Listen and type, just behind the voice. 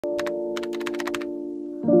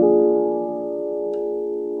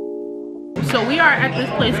So we are at this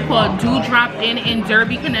place called Dewdrop Inn in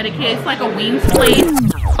Derby, Connecticut. It's like a wings place.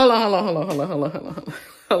 Hold on.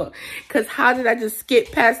 Cause how did I just skip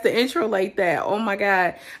past the intro like that? Oh my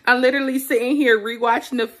God. I'm literally sitting here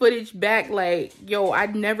rewatching the footage back like, yo,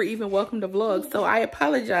 I'd never even welcomed the vlog. So I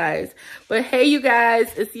apologize. But hey, you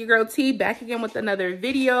guys, it's your girl T back again with another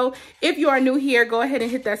video. If you are new here, go ahead and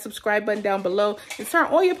hit that subscribe button down below and turn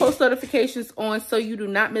all your post notifications on so you do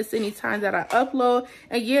not miss any time that I upload.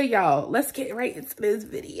 And yeah, y'all, let's get right into this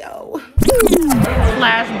video.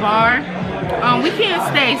 Flash bar. We can't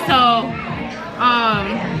stay, so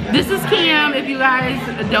this is Kim, if you guys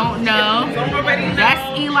don't know.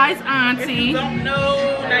 That's Eli's auntie. Don't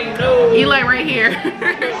know, now you know. Eli right here.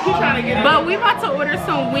 But we about to order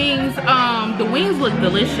some wings. The wings look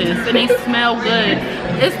delicious and they smell good.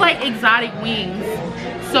 It's like exotic wings.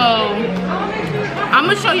 So I'm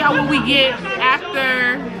gonna show y'all what we get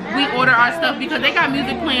after we order our stuff because they got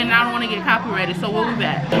music playing and I don't want to get copyrighted. So we'll be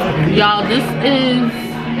back. Y'all, this is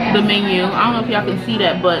the menu. I don't know if y'all can see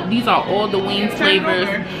that, but these are all the wings flavors.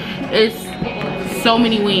 It's so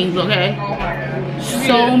many wings, okay?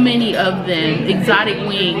 So many of them, exotic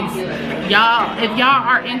wings. Y'all, if y'all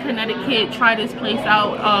are in Connecticut, try this place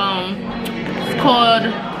out. It's called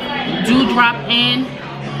Dewdrop Inn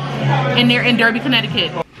and they're in Derby,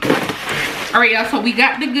 Connecticut. All right, y'all, so we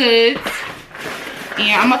got the goods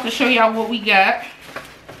and I'm about to show y'all what we got.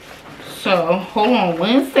 So hold on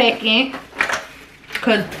 1 second.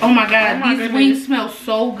 Cause oh my God, these wings smell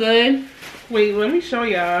so good. Wait, let me show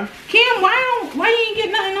y'all. Kim, why you ain't get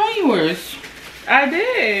nothing on yours? I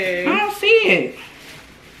did. I don't see it.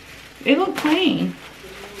 They look plain.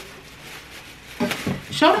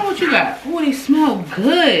 Show them what you got. Oh, they smell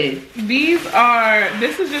good.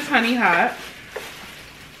 This is just honey hot.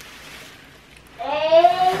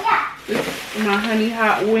 This is my honey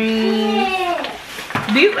hot wings.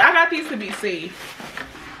 I got these to be safe.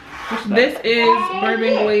 This is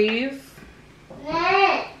bourbon glaze.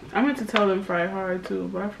 I meant to tell them fry hard too,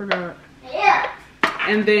 but I forgot.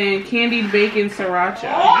 And then candied bacon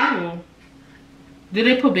sriracha. Ooh. Did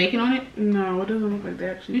they put bacon on it? No, it doesn't look like they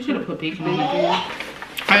actually. You should have put bacon on it.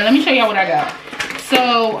 Alright, let me show y'all what I got.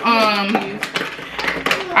 So,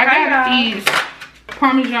 I got these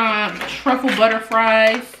Parmesan truffle butter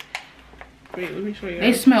fries. Wait, let me show you.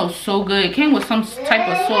 They smell so good. It came with some type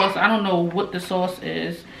of sauce. I don't know what the sauce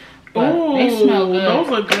is. But ooh, they smell good. Those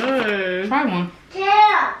look good. Try one.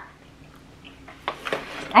 Yeah.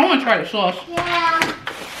 I want to try the sauce. Yeah.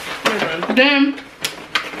 Then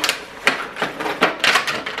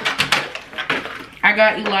I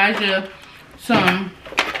got Elijah some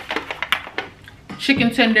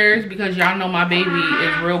chicken tenders because y'all know my baby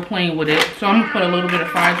is real plain with it. So I'm gonna put a little bit of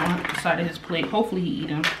fries on the side of his plate. Hopefully he eat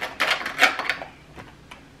them.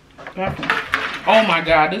 Oh my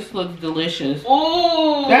God, this looks delicious.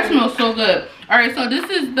 Oh, that smells so good. All right, so this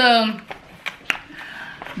is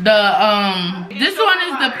this one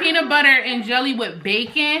is the peanut butter and jelly with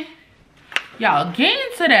bacon. Y'all get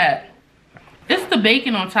into that. It's the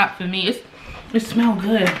bacon on top for me. It smells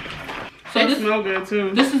good. So this smells good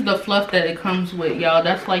too. This is the fluff that it comes with, y'all.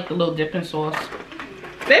 That's like the little dipping sauce.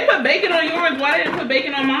 They put bacon on yours. Why didn't they put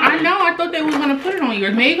bacon on mine? I know. I thought they was gonna put it on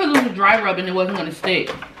yours. Maybe because it was a dry rub and it wasn't gonna stick.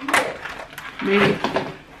 Maybe.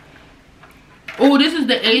 Oh, this is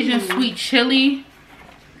the Asian sweet chili.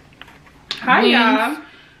 Hi, y'all.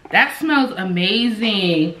 That smells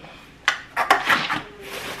amazing.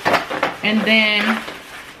 And then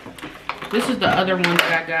this is the other one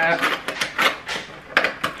that I got.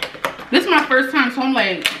 This is my first time, so I'm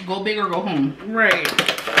like, go big or go home. Right.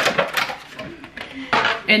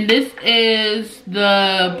 And this is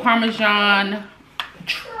the Parmesan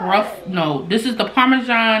this is the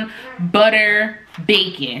Parmesan butter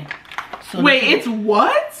bacon. So wait, it's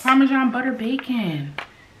what? Parmesan butter bacon.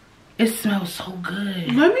 It smells so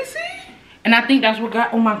good. Let me see. And I think that's what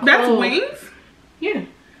got on my clothes. That's wings? Yeah.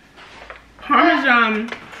 Parmesan.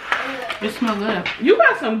 It smells good. You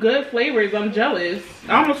got some good flavors. I'm jealous.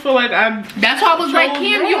 I almost feel like that's why I was like,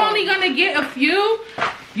 Kim, you only gonna get a few?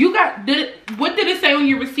 You got, what did it say on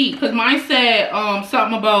your receipt? Because mine said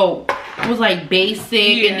something about, it was like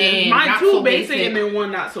basic and then mine not two so basic and then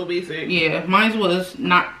one not so basic. Yeah, mine was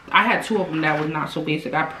not, I had two of them that was not so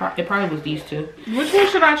basic. It probably was these two. Which one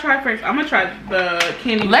should I try first? I'm gonna try the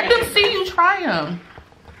candy. Let them see you try them.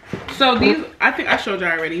 So these, I think I showed you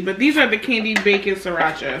already, but these are the candied bacon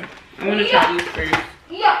sriracha. I'm gonna try these first.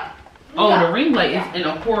 Yeah. Oh, the ring light is in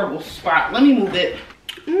a horrible spot. Let me move it.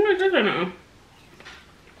 I don't know.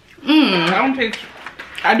 I don't taste.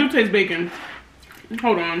 I do taste bacon.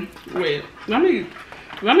 Hold on. Wait. Let me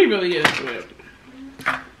really get into it.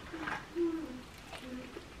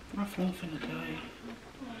 My phone finna die.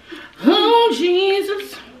 Oh,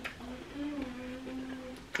 Jesus.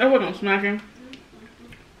 That wasn't smacking.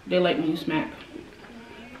 They like when you smack.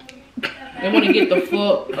 They want to get the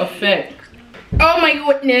full effect. Oh my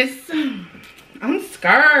goodness. I'm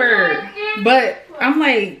scared. But I'm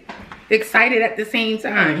like excited at the same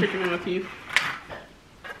time. Chicken in my teeth.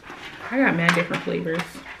 I got mad different flavors.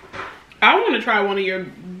 I want to try one of your,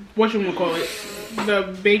 whatchamacallit,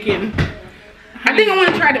 the bacon. I think I want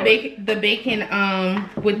to try the bacon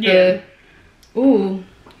with the, ooh.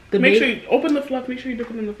 Make sure you open the fluff. Make sure you dip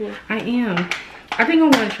it in the fluff. I am. I think I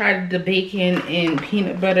want to try the bacon and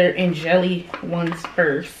peanut butter and jelly ones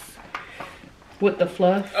first. With the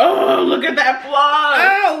fluff. Oh, look at that fluff.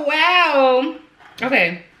 Oh, wow.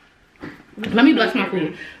 Okay. Let me bless my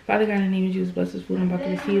food. Father God, in the name of Jesus, bless this food I'm about to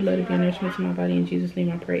receive. Let it be a nourishment to my body. In Jesus'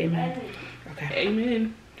 name I pray. Amen. Okay.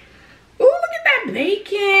 Amen. Ooh, look at that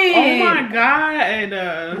bacon. Oh my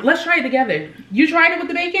God. Let's try it together. You tried it with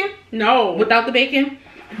the bacon? No. Without the bacon?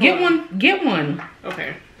 Get one. Get one.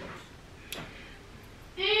 Okay.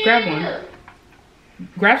 Grab one.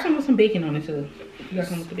 Grab some with some bacon on it too. You got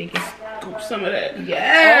some with the bacon? Scoop some of that.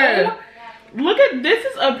 Yeah. Oh, look at this.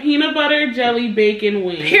 Is a peanut butter jelly bacon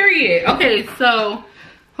wing. Period. Okay, so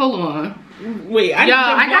hold on. Wait, I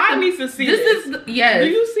got needs to see this. This is yes. Do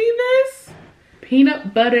you see this?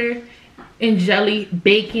 Peanut butter and jelly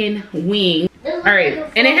bacon wing. All right,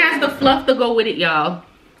 and it has the fluff to go with it, y'all.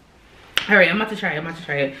 All right, I'm about to try it. I'm about to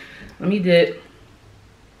try it. Let me dip.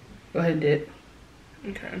 Go ahead and dip.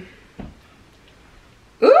 Okay.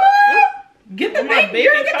 Ooh! Get the bacon. Bacon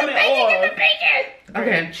Get the bacon. Get the bacon.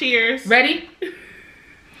 Okay. Right, cheers. Ready?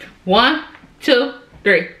 1, 2,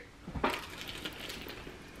 3.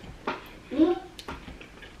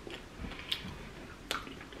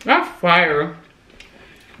 That's fire.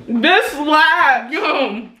 This slaps.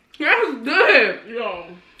 Yo, that's good. Yo.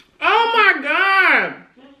 Oh my God.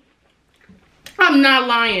 I'm not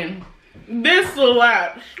lying. This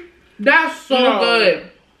slaps. That's so good.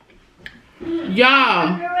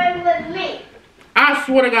 Y'all, I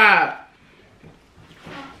swear to God,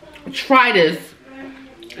 try this.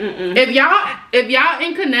 If y'all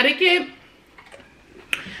in Connecticut,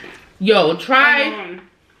 yo, try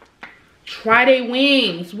they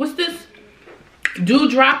wings. What's this?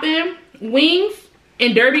 Dewdroppin' wings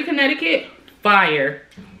in Derby, Connecticut. Fire.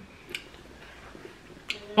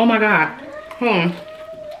 Oh my God. Hold on.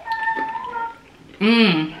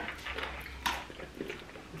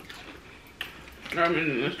 I'm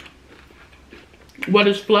in this. What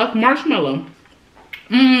is fluff? Marshmallow.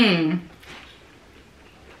 Yeah,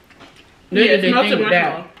 it smells like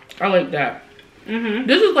marshmallow. I like that.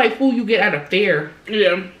 This is like food you get at a fair.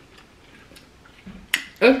 Yeah.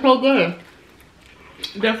 It's so good.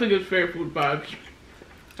 Definitely good fair food vibes.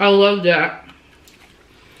 I love that.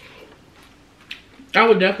 I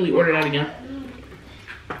would definitely order that again.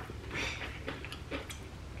 I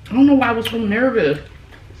don't know why I was so nervous.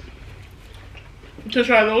 To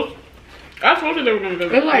try those? I told you they were gonna go.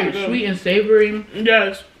 It's like sweet and savory.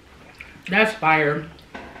 Yes. That's fire.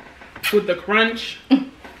 With the crunch.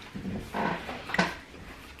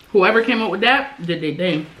 Whoever came up with that did their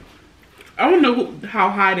thing. I don't know how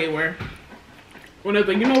high they were. When they was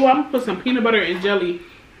like, you know what? I'm gonna put some peanut butter and jelly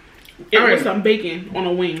and with some bacon on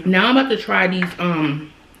a wing. Now I'm about to try these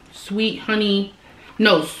sweet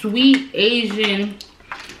Asian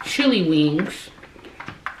chili wings.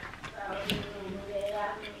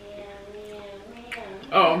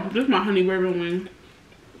 Oh, this is my honey bourbon wing.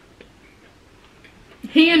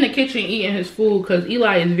 He in the kitchen eating his food because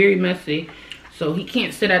Eli is very messy. So he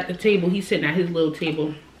can't sit at the table. He's sitting at his little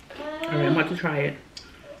table. All right, I'm about to try it.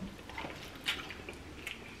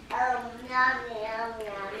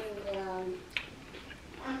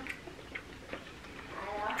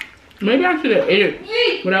 Maybe I should have ate it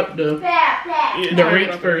without the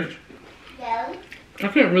ranch first. I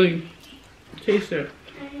can't really taste it.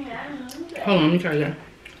 Hold on, let me try that.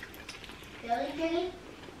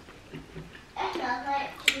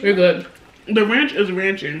 You're good. The ranch is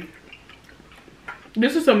ranching.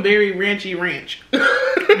 This is some very ranchy ranch.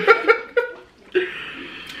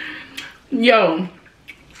 Yo,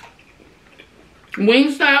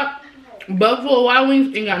 Wingstop, Buffalo Wild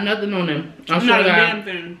Wings ain't got nothing on them. I'm not a damn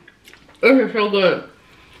thing. This is so good.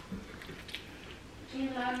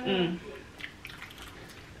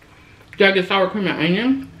 Did I get sour cream and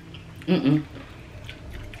onion?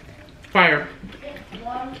 Fire.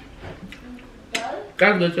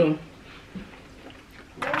 That's good too.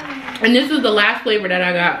 And this is the last flavor that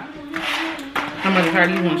I got. I'm gonna try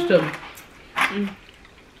these ones too.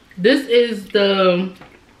 This is the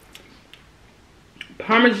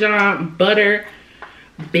Parmesan butter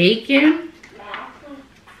bacon,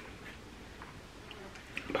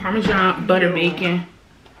 Parmesan butter bacon,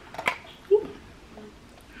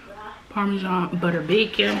 Parmesan butter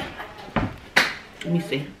bacon. Let me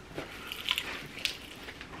see.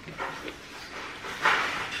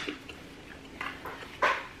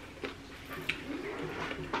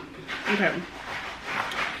 Okay,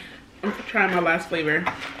 I'm trying my last flavor.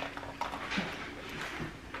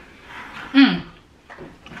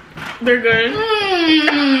 They're good.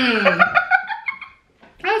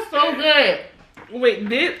 That's so good. Wait,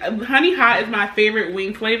 this honey hot is my favorite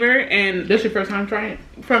wing flavor, and This your first time trying it?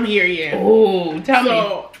 from here, yeah. Oh, tell me.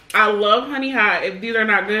 So I love honey hot. If these are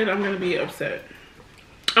not good, I'm gonna be upset.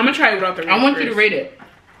 I'm gonna try it without the rings I want first. you to rate it.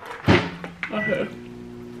 Okay.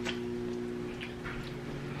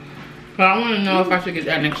 But I want to know if I should get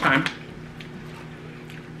that next time.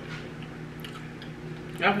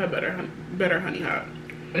 I've had better honey hot.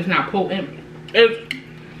 It's not potent. It's,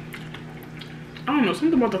 I don't know,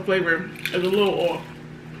 something about the flavor is a little off.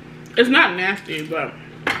 It's not nasty, but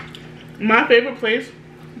my favorite place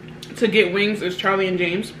to get wings is Charlie and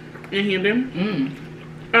James in Hamden.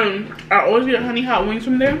 I always get honey hot wings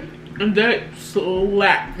from there, and they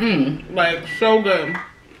slap. Like, so good.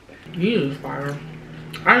 He is fire.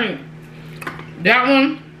 I think that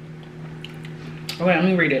one. Okay, let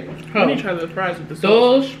me read it. Let me try the fries with the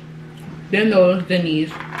sauce. Those, then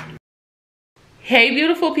these. Hey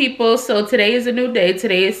beautiful people, so today is a new day.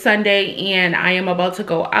 Today is Sunday and I am about to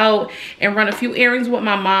go out and run a few errands with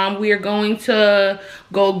my mom. We are going to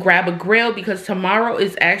go grab a grill because tomorrow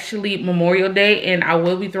is actually Memorial Day and I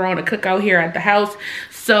will be throwing a cookout here at the house.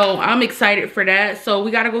 So I'm excited for that. So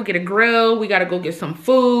we gotta go get a grill, we gotta go get some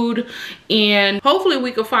food, and hopefully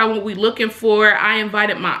we can find what we're looking for. I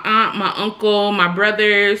invited my aunt, my uncle, my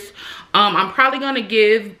brothers. I'm probably gonna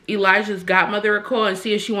give Elijah's godmother a call and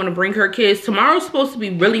see if she want to bring her kids. Tomorrow's supposed to be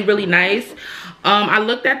really, really nice. I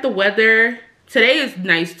looked at the weather. Today is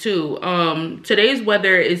nice too. Today's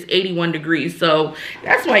weather is 81 degrees, so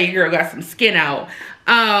that's why your girl got some skin out.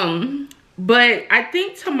 But I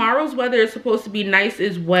think tomorrow's weather is supposed to be nice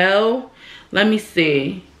as well. Let me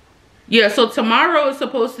see. Yeah, so tomorrow is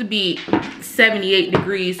supposed to be 78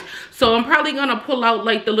 degrees. So I'm probably gonna pull out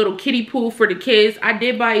like the little kiddie pool for the kids. I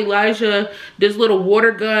did buy Elijah this little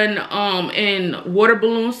water gun and water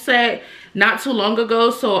balloon set not too long ago.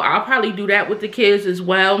 So I'll probably do that with the kids as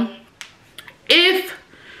well, if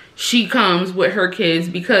she comes with her kids,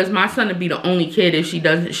 because my son would be the only kid if she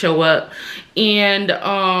doesn't show up. And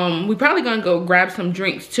we probably gonna go grab some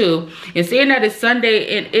drinks too. And seeing that it's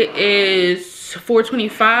Sunday and it is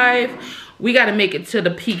 4:25, we got to make it to the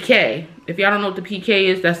PK. If y'all don't know what the PK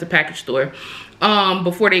is, that's the package store,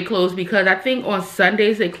 before they close, because I think on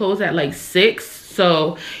Sundays they close at like 6.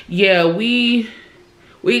 So yeah, we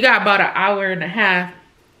got about an hour and a half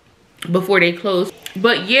before they close.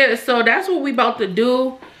 But yeah, so that's what we about to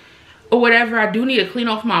do or whatever. I do need to clean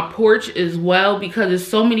off my porch as well because there's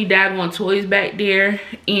so many daggone toys back there,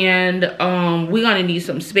 and we're gonna need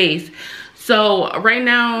some space. So right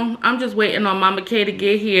now I'm just waiting on Mama K to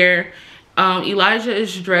get here. Elijah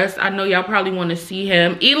is dressed. I know y'all probably want to see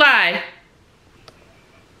him. Eli,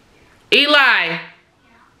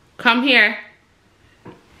 come here.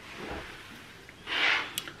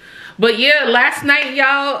 But yeah, last night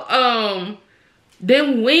y'all,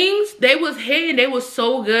 them wings, they was hitting. They was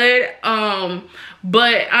so good.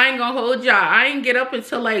 But I ain't gonna hold y'all, I ain't get up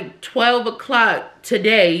until like 12 o'clock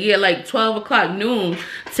today. Yeah, like 12 o'clock noon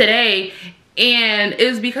today. And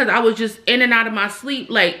it's because I was just in and out of my sleep,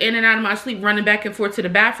 running back and forth to the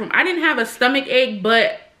bathroom. I didn't have a stomach ache,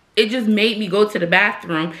 but it just made me go to the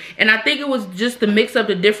bathroom. And I think it was just the mix of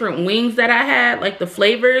the different wings that I had, like the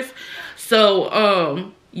flavors.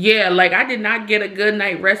 So yeah, like I did not get a good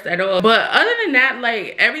night rest at all. But other than that,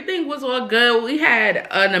 like everything was all good. We had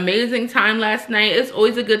an amazing time last night. It's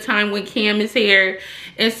always a good time when Cam is here.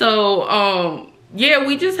 And so yeah,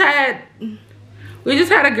 we just had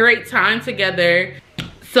a great time together.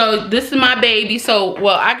 So this is my baby. So,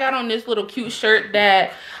 well, I got on this little cute shirt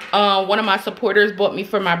that one of my supporters bought me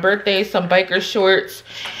for my birthday, some biker shorts.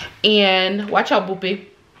 And watch out, Boopy.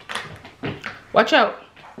 Watch out.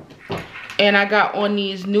 And I got on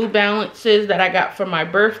these New Balances that I got for my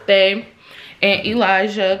birthday. And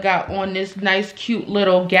Elijah got on this nice, cute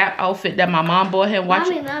little Gap outfit that my mom bought him. Watch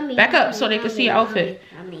it. Back up so they can see your outfit.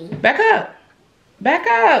 Back up. Back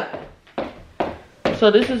up. So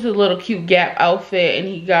this is his little cute Gap outfit, and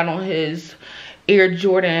he got on his Air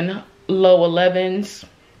Jordan low 11s.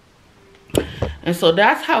 And so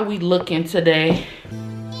that's how we looking today.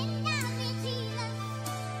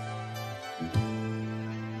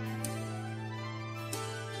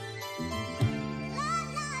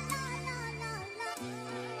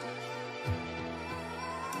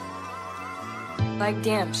 Like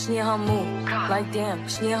damn, she in her mood. Like damn,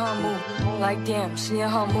 she in her mood. Like damn, she in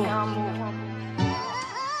her mood.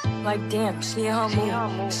 Like damn, she in her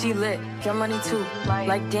mood. She lit, get money too.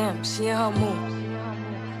 Like damn, she in her mood.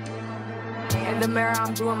 In the mirror,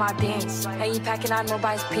 I'm doing my dance. Ain't you packing out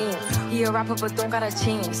nobody's pants. He a rapper, but don't got a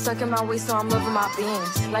chance. Stuck in my waist, so I'm loving my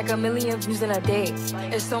bands. Like 1 million views in a day.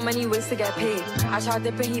 There's so many ways to get paid. I tried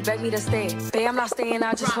dipping, he begged me to stay. Babe, I'm not staying,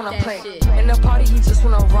 I just wanna play. In the party, he just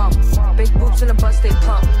wanna rum. Big boobs in the bus, they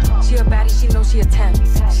plump. She a baddie, she knows she a 10.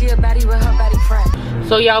 She a baddie with her baddie friend.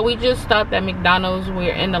 So y'all, we just stopped at McDonald's.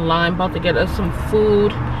 We're in the line about to get us some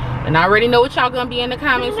food. And I already know what y'all gonna be in the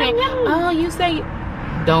comments saying. Oh, you say,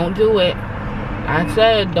 don't do it. I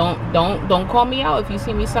said don't call me out if you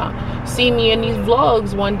see me in these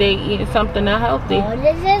vlogs one day eating something unhealthy. Oh,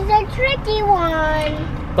 this is a tricky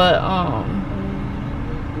one. But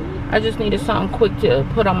I just needed something quick to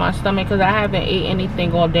put on my stomach because I haven't ate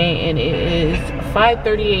anything all day, and it is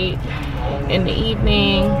 5:38 in the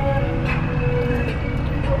evening.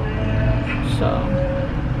 So,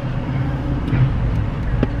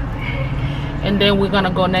 and then we're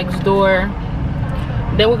gonna go next door.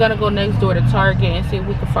 Then we're gonna go next door to Target and see if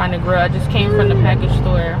we can find a grill. I just came from the package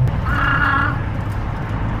store.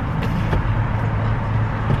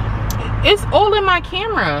 It's all in my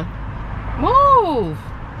camera. Move.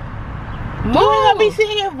 Move. You're gonna be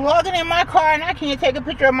sitting here vlogging in my car and I can't take a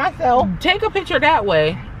picture of myself. Take a picture that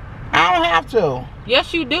way. I don't have to.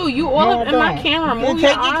 Yes, you do. You all No, in my camera. Then Move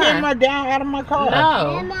take your your arm. camera down out of my car.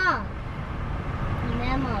 No.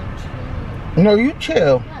 Memo, No, you chill.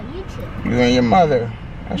 chill. No, you chill. You and your mother.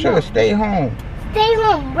 I should have stayed home. Stay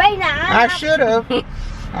home right now. I should have.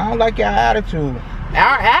 I don't like your attitude.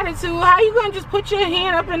 Our attitude. How you gonna just put your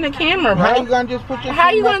hand up in the camera, bro? How you gonna just put your How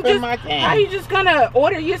you hand gonna up in my just? can? How you just gonna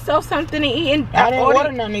order yourself something to eat and I didn't order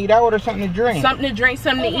nothing to eat. I ordered something to drink. something to drink,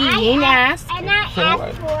 something to And eat? You ain't asked. And I So asked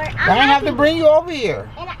what? for it. I didn't have to bring you over here.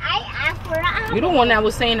 And I asked for it. You the one that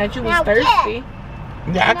was saying that you was Now, thirsty.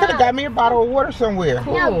 Yeah, I could have got me a bottle of water somewhere.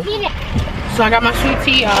 Cool. No, get it. So I got my sweet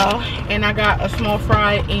tea, y'all, and I got a small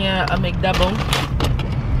fry and a McDouble.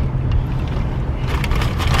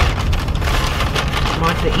 I'm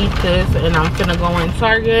about to eat this, and I'm finna go in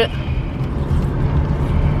Target.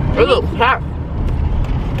 It looks packed.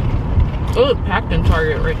 It looks packed in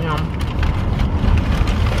Target right now.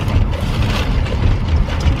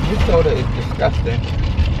 This soda is disgusting.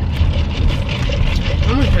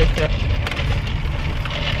 I'm gonna taste it.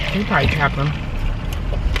 You probably capping.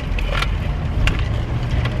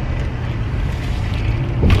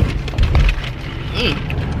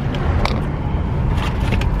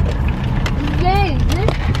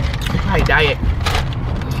 Probably diet.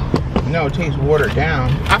 No, it tastes watered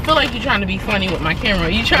down. I feel like you're trying to be funny with my camera.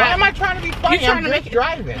 You trying? Why am I trying to be funny? You trying I'm to just make it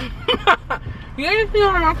driving. You didn't see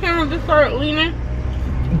how my camera just started leaning?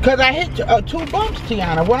 Because I hit 2 bumps,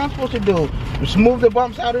 Tiana. What am I supposed to do? Smooth the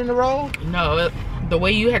bumps out in the road? No, the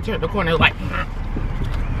way you had turned the corner, like.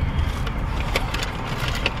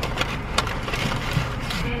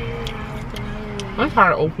 I'm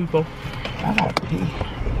tired of old people. I gotta pee.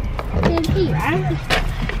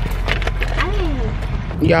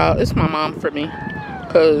 Y'all, it's my mom for me.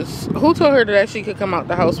 Cause who told her that she could come out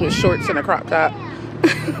the house with shorts and a crop top?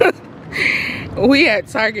 We at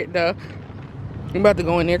Target though. I'm about to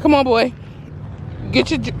go in there. Come on, boy.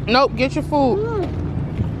 Get your food.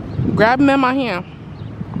 Grab him in my hand.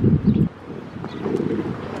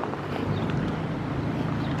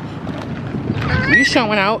 You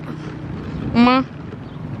showing out? Ma?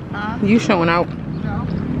 You showing out? No.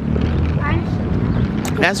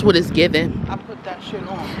 That's what it's giving. I put that shit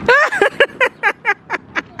on.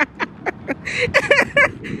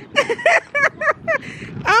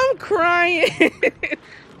 I'm crying.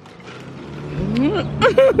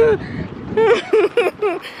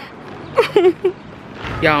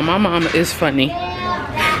 Y'all, my mama is funny.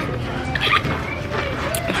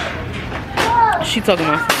 She talking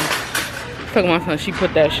about something. Talking about something. She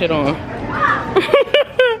put that shit on.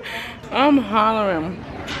 I'm hollering.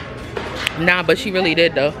 Nah, but she really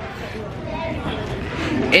did though.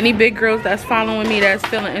 Any big girls that's following me that's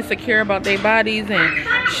feeling insecure about their bodies and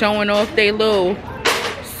showing off they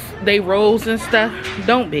rolls and stuff,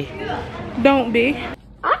 don't be. Don't be.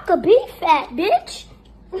 I could be fat, bitch.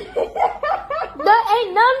 There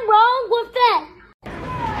ain't nothing wrong with that.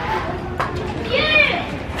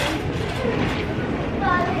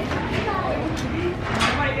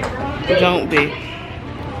 Don't be.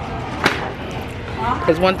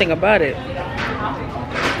 Because one thing about it,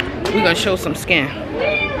 we're going to show some skin.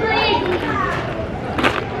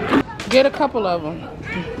 Get a couple of them.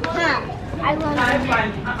 I want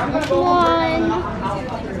one.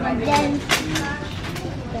 Then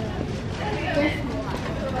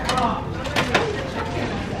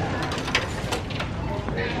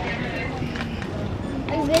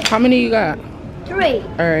How many you got? 3.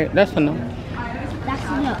 All right, that's enough. That's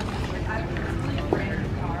enough.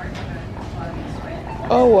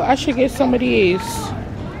 Oh, well, I should get some of these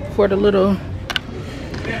for the little.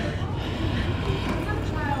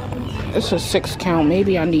 It's a 6 count.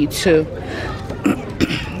 Maybe I need 2.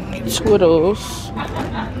 2 of those.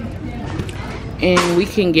 And we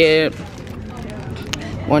can get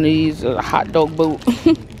one of these, a hot dog boot.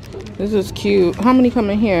 This is cute. How many come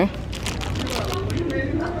in here?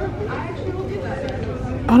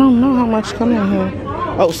 I don't know how much come in here.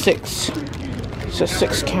 Oh, 6. It's a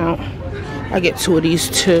 6 count. I get 2 of these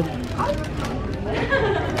too.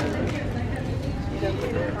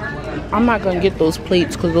 I'm not gonna get those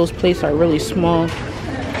plates because those plates are really small.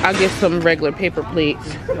 I'll get some regular paper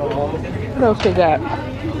plates. What else they got?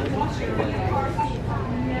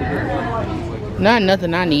 Not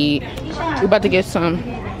nothing I need. We're about to get some.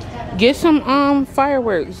 Get some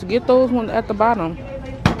fireworks. Get those ones at the bottom.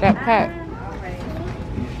 That pack.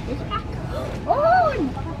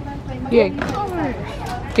 Yeah.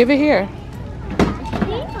 Give it here.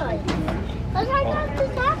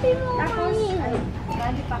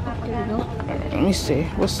 Let me see.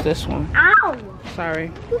 What's this one? Ow!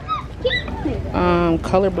 Sorry.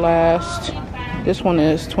 Color Blast. This one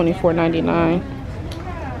is $24.99.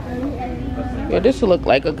 Yeah, this will look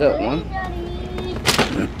like a good one.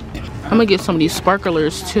 I'm gonna get some of these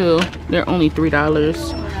sparklers too. They're only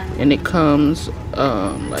 $3, and it comes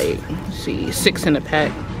like, let's see, 6 in a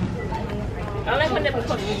pack.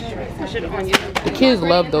 The kids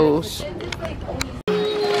love those.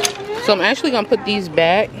 So I'm actually gonna put these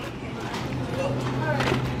back,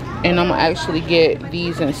 and I'm gonna actually get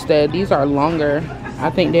these instead. These are longer. I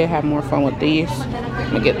think they'll have more fun with these.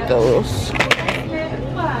 I'm gonna get those.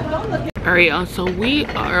 All right, y'all, so we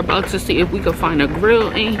are about to see if we can find a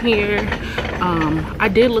grill in here. I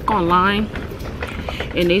did look online,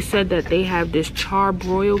 and they said that they have this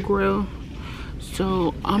charbroil grill.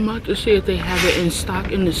 So I'm about to see if they have it in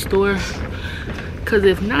stock in the store. Because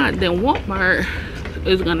if not, then Walmart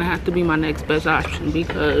is gonna have to be my next best option,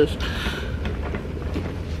 because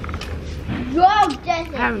I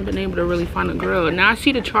haven't been able to really find a grill. Now I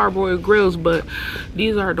see the charbroil grills, but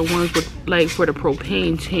these are the ones with, like, for the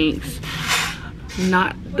propane tanks,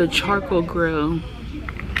 not the charcoal grill.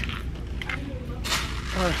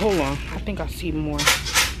 All right, hold on. I think I see more.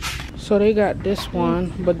 So they got this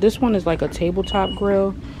one, but this one is like a tabletop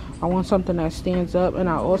grill. I want something that stands up, and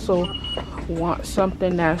I also want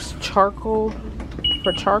something that's charcoal,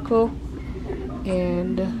 for charcoal.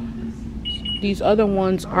 And these other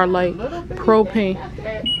ones are like propane.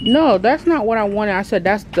 No, that's not what I wanted. I said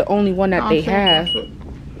that's the only one that they have.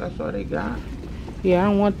 That's what they got. Yeah, I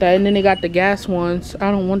don't want that. And then they got the gas ones.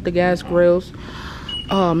 I don't want the gas grills.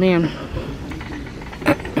 Oh man.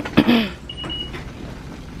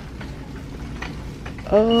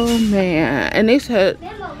 Oh man. And they said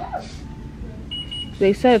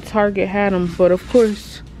Target had them, but of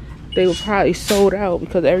course they were probably sold out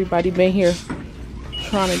because everybody been here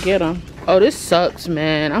trying to get them. Oh, this sucks,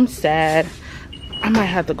 man. I'm sad. I might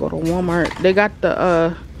have to go to Walmart. They got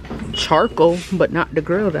the charcoal, but not the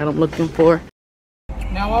grill that I'm looking for.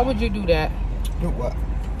 Now, why would you do that? Do what?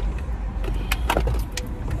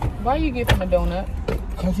 Why you give him a donut?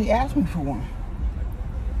 Because he asked me for one.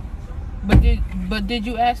 But did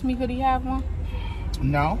you ask me could he have one?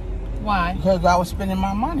 No. Why? Because I was spending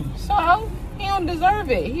my money. So he don't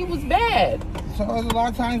deserve it. He was bad. So there's a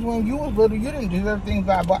lot of times when you was little, you didn't deserve things,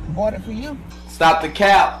 but I bought it for you. Stop the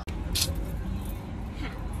cap.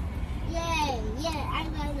 Yeah, I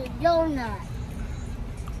got a donut.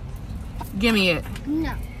 Give me it.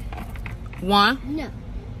 No. 1, No.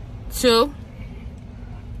 2.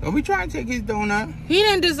 Don't be trying to take his donut. He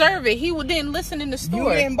didn't deserve it. He didn't listen in the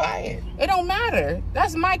store. You didn't buy it. It don't matter.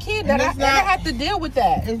 That's my kid. And I have to deal with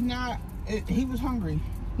that. It's not. He was hungry.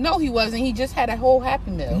 No, he wasn't. He just had a whole Happy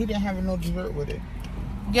Meal. He didn't have no dessert with it.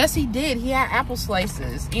 Yes, he did. He had apple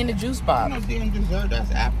slices in the juice box. No damn dessert. That's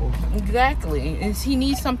apples. Exactly. He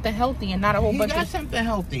needs something healthy and not a whole bunch of something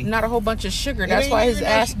healthy. Not a whole bunch of sugar. That's why his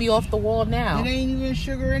ass be off the wall now. It ain't even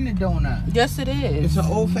sugar in the donut. Yes, it is. It's an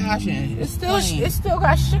old fashioned. It's still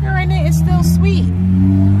got sugar in it. It's still sweet.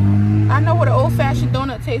 I know what an old fashioned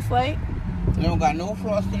donut tastes like. It don't got no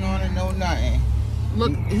frosting on it, no nothing.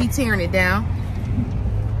 Look, he tearing it down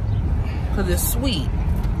because it's sweet.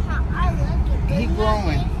 He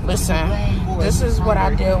growing. Listen, this is what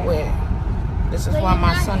I deal with. This is why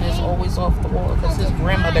my son is always off the wall, because his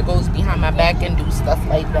grandmother goes behind my back and do stuff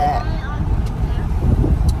like that.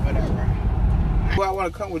 Whatever. Well, I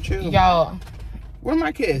want to come with you. Y'all. Where's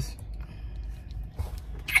my kiss?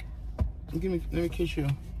 Let me kiss you.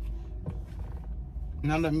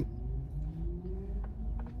 Now let me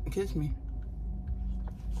kiss me.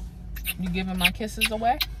 You giving my kisses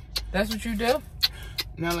away? That's what you do?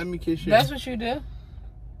 Now let me kiss you. That's what you do?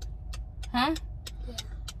 Huh?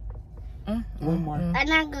 Yeah. One more. I'm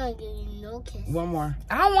not gonna give you no kiss. One more.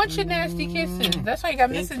 I don't want your nasty kisses. That's why you got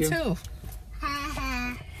missing tooth.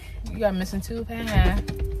 Ha You got missing tooth? Haha.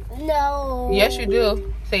 No. Yes, you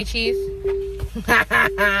do. Say cheese.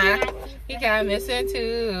 You got missing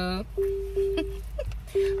tooth.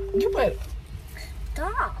 You put.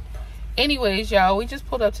 Stop. Anyways, y'all, we just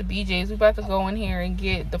pulled up to BJ's. We about to go in here and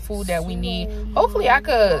get the food that we need. Hopefully, I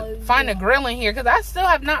could find a grill in here because I still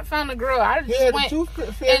have not found a grill. I just went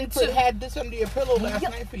into had this under your pillow last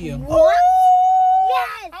night for you. What?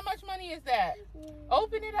 Yes. How much money is that?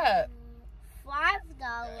 Open it up.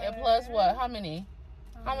 $5. And plus what? How many?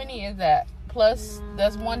 How many is that? Plus,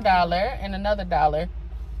 that's $1 and another $1.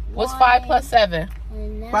 What's 5 plus 7?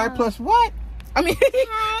 5 plus what? I mean,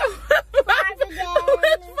 what's 5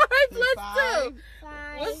 plus 2?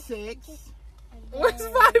 What's 6? What's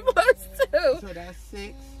 5 plus 2? So that's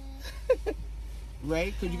 6.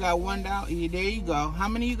 Right? Because you got $1. There you go. How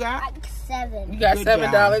many you got? Like 7. You got Good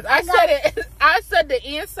 $7. job. I said it. I said the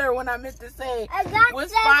answer when I meant to say I got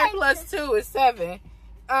what's 7. 5 plus 2 is 7.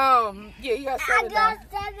 Yeah, you got I $7. got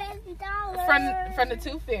 $7. From the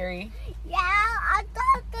Tooth Fairy. Yeah, I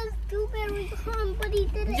thought the stupid was home, but he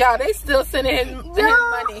didn't. Y'all, they still sending him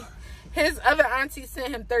money. His other auntie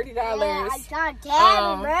sent him $30 Yeah, I got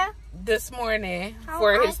daddy, bruh. this morning How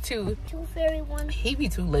for I- his tooth. Tooth Fairy one. He be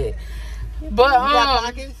too lit. But You got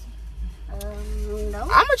pockets? No. I'm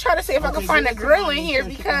gonna try to see if I can Okay, find a give me grill some in here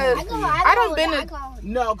money so because she can I done been to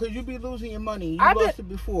No, because you be losing your money. You I lost been- it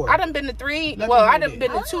before. I done been to 3. Let Well, me I hold done it.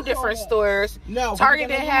 been to 2 different stores. No, Target we're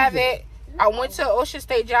gonna didn't have lose it. I went to Ocean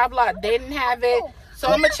State Job Lot. They didn't have it. So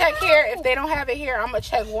I'm gonna check here. If they don't have it here, I'm gonna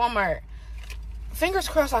check Walmart. Fingers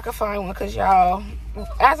crossed I can find one because y'all,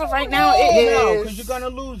 as of right now, it No, is because you're going to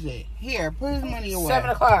lose it. Here, put his money away. 7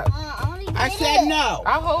 o'clock. I said no.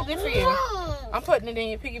 I'll hold it for you. I'm putting it in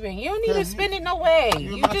your piggy bank. You don't need to spend it no way.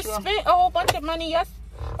 You just spent a whole bunch of money a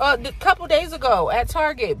couple days ago at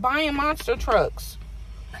Target buying monster trucks.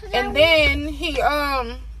 And then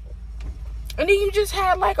and then you just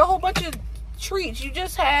had like a whole bunch of treats. You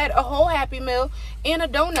just had a whole Happy Meal and a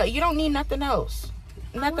donut. You don't need nothing else.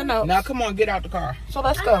 Nothing else. Now, come on, get out the car. So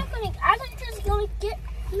let's go. I'm just gonna get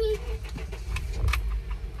me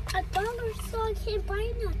 $1 so I can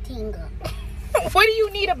buy nothing. What do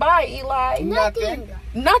you need to buy, Eli? Nothing.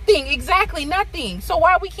 Nothing. Exactly nothing. So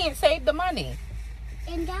why we can't save the money?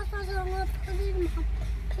 And that's what I'm gonna put in my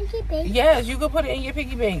piggy bank. Yes, you can put it in your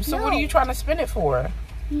piggy bank. So what are No. you trying to spend it for?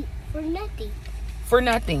 For nothing. For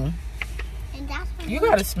nothing. And that's what You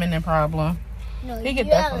got a spending problem. No, He get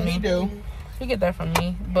that from me. You do. You get that from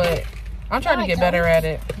me, but I'm trying to get better at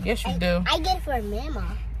it. Yes, you do. I get it for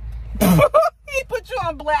Mama. He put you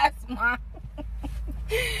on blast, Mom.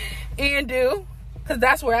 And do, because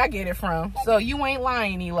that's where I get it from. So you ain't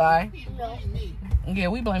lying, Eli. No. Yeah,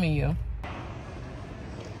 we blaming you.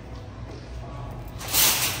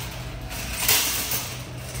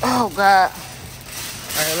 Oh, God.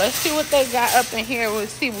 All right, let's see what they got up in here. We'll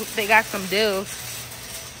see what they got some deals.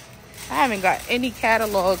 I haven't got any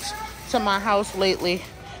catalogs to my house lately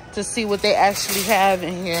to see what they actually have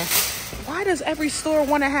in here. Why does every store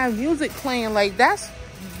want to have music playing? Like, that's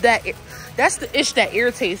the ish that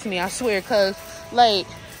irritates me, I swear. Because, like,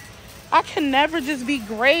 I can never just be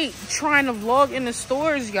great trying to vlog in the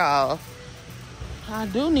stores, y'all. I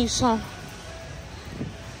do need some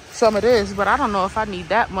of this, but I don't know if I need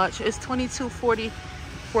that much. It's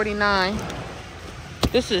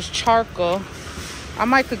 $22.49. This is charcoal. I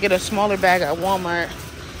might could get a smaller bag at Walmart.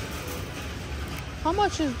 How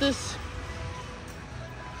much is this?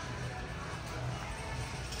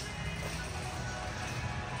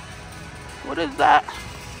 What is that?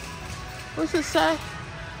 What's it say?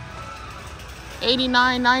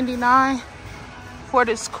 $89.99 for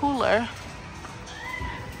this cooler.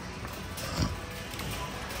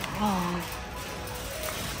 Oh.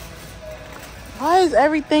 Why is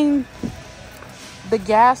everything the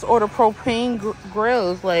gas or the propane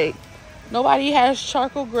grills? Like, nobody has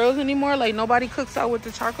charcoal grills anymore? Like, nobody cooks out with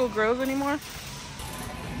the charcoal grills anymore?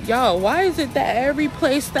 Yo, why is it that every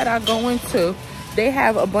place that I go into, they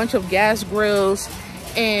have a bunch of gas grills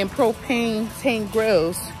and propane tank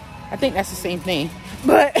grills? I think that's the same thing.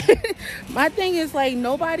 But my thing is, like,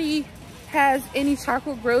 nobody has any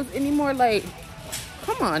charcoal grills anymore. Like,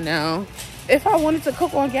 come on now. If I wanted to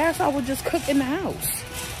cook on gas, I would just cook in the house.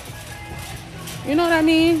 You know what I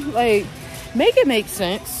mean? Like, make it make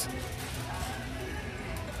sense.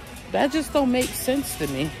 That just don't make sense to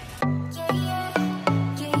me.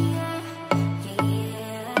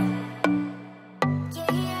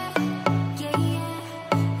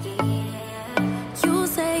 You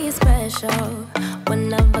say you're special,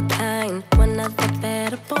 one of a kind, one of the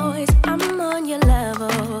better boys. I'm on your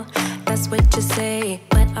level, that's what you say,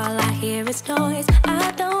 but all I hear is noise.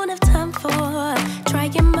 I don't have time for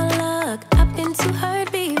trying my luck. I've been too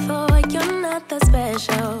hurt before. You're not that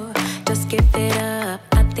special, just give it up.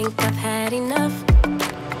 I think I've had enough.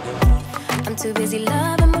 I'm too busy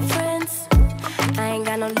loving my friends. I ain't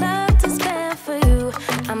got no love to spare for you.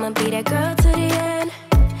 I'ma be that girl to the end.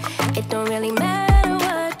 It don't really matter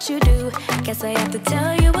what you do. Guess I have to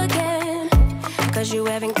tell you again, 'cause you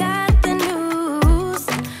haven't got the news.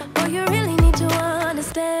 Boy, you really need to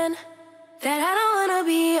understand that I don't wanna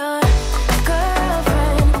be your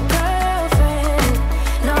girlfriend, girlfriend.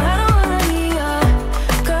 No, I don't wanna be your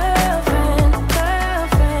girlfriend,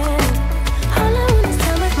 girlfriend. All I want is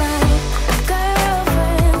time with my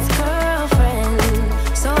girlfriend's girlfriend.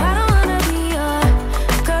 So I don't wanna be your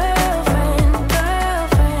girlfriend,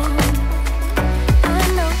 girlfriend. I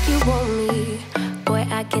know you want me, boy,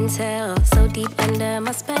 I can tell. So deep under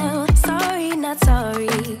my spell. Sorry, not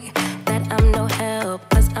sorry that I'm no help,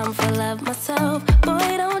 'cause I'm full of myself.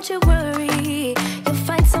 Boy, don't you worry, you'll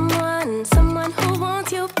find someone who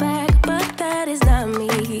wants you back, but that is not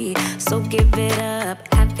me. So give it up,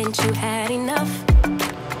 haven't you had enough?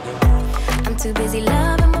 I'm too busy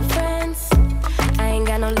loving my friends. I ain't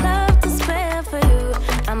got no love to spare for you.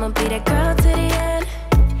 I'ma be that girl to the end.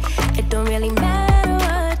 It don't really matter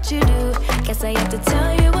what you do. Guess I have to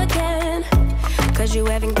tell you again, 'cause you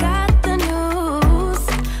haven't got the news.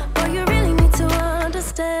 Boy, you really need to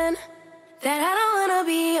understand that I don't wanna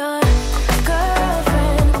be your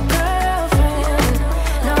girlfriend, girlfriend.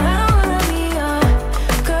 No, I don't wanna be your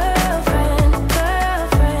girlfriend,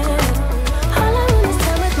 girlfriend. All I want is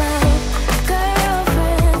time with my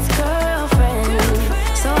girlfriend's girlfriend.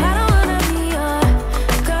 So I don't wanna be your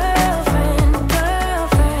girlfriend,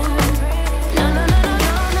 girlfriend. No, no, no, no,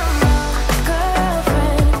 no, no, no.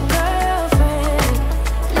 Girlfriend, girlfriend.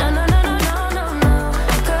 No, no, no, no, no, no, no.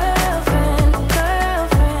 Girlfriend,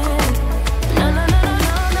 girlfriend. No, no, no, no,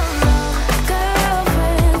 no, no, no.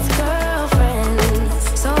 Girlfriends, girlfriends.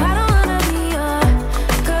 So I don't wanna be your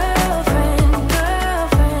girlfriend,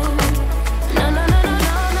 girlfriend. No, no, no, no,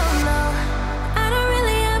 no, no, no. I don't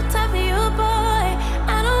really have time for you, boy.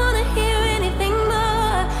 I don't wanna hear anything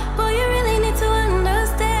more. Boy, you really need to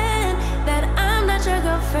understand that I'm not your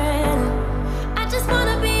girlfriend. I just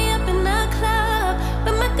wanna be up in the club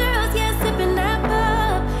with my girls, yeah, sipping that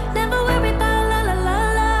pub. Never worry about la la la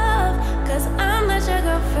love, 'cause I'm not your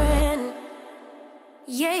girlfriend.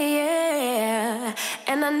 Yeah, yeah.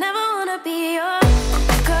 And I never wanna be your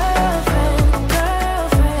girlfriend,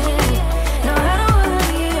 girlfriend. No, I don't wanna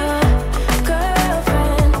be your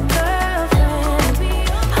girlfriend, girlfriend.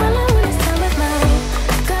 All I want is time with my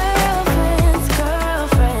girlfriend's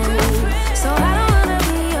girlfriend. So I don't wanna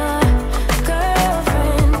be your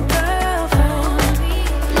girlfriend, girlfriend.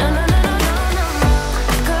 No, no, no, no, no, no, no.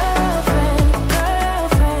 Girlfriend,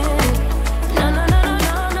 girlfriend. No, no, no, no,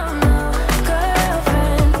 no, no, no.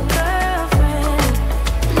 Girlfriend, girlfriend.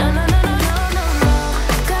 No, no, no, no, no, no, no.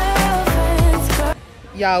 Girlfriend's girlfriend.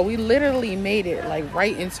 Y'all, we literally made it like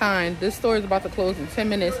right in time. This store is about to close in 10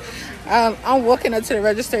 minutes. I'm walking up to the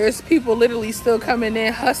registers. People literally still coming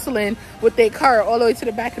in, hustling with their cart all the way to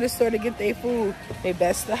the back of the store to get their food. They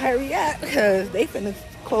best to hurry up because they finna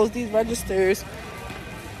close these registers.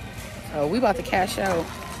 Oh, we about to cash out.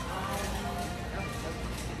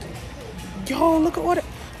 Yo, look at all that.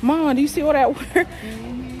 Mom, do you see all that water?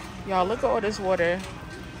 Y'all, look at all this water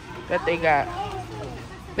that they got.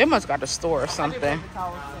 They must got a store or something.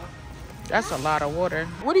 That's a lot of water.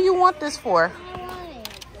 What do you want this for?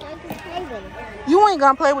 You ain't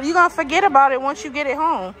gonna play with it. You gonna forget about it once you get it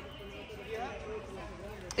home.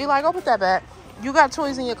 Eli, go put that back. You got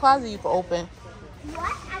toys in your closet you can open.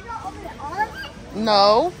 What? I don't open all of it?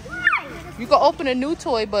 No. Why? You can open a new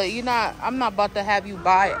toy, but I'm not about to have you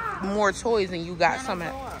buy more toys than you got some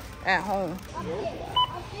at home.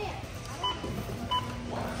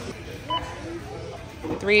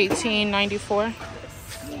 $318.94.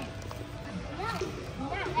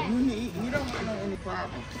 You don't have any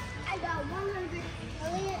problem. I got 100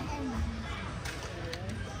 million and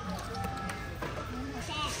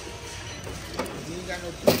You ain't got no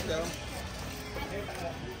teeth though.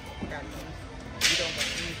 You don't got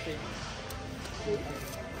anything.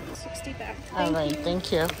 60 back. All right,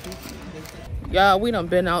 thank you. Y'all, we done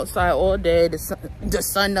been outside all day. The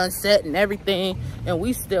sun done set and everything, and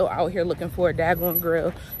we still out here looking for a daggone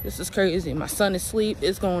grill. This is crazy. My son is asleep.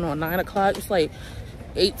 It's going on 9 o'clock. It's like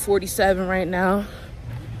 8:47 right now.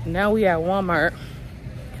 Now we at Walmart.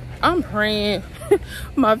 I'm praying,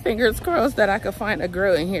 my fingers crossed, that I could find a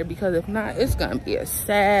grill in here, because if not, it's gonna be a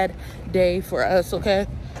sad day for us, okay?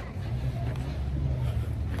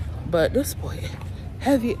 But this boy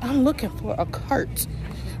heavy. I'm looking for a cart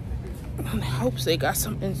in hopes they got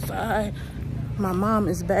some inside. My mom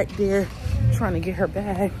is back there trying to get her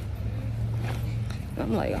bag.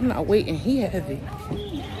 I'm like, I'm not waiting. He heavy.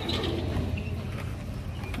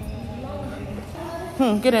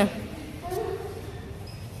 Get in.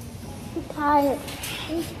 I'm tired.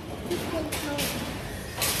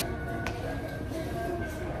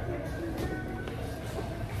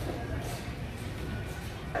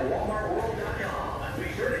 Walmartworld.com. Be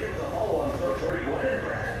sure to give us a follow on social media and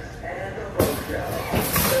friends and the Boat Show.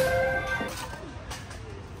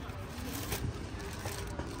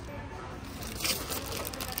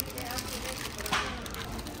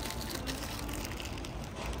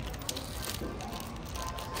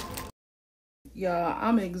 Y'all,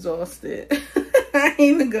 I'm exhausted. I ain't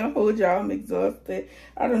even gonna hold y'all. I'm exhausted.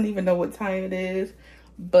 I don't even know what time it is,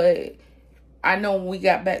 but I know when we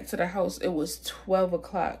got back to the house, it was 12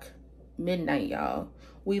 o'clock, midnight, y'all.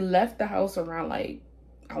 We left the house around, like,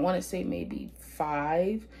 I want to say maybe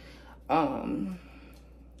 5,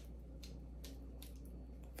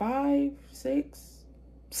 5, 6,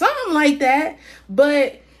 something like that.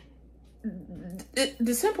 But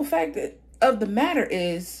the simple fact of the matter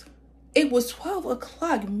is, it was 12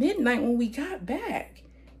 o'clock midnight when we got back.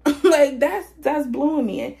 Like, that's blowing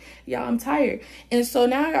me in. Y'all, I'm tired. And so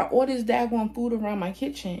now I got all this daggone food around my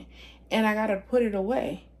kitchen, and I gotta put it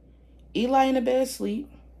away. Eli in the bed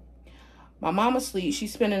asleep. My mama asleep.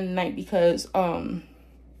 She's spending the night because,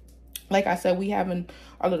 like I said, we having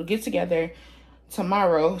our little get together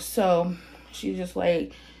tomorrow. So she's just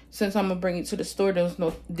like, since I'm gonna bring it to the store,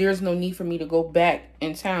 there's no need for me to go back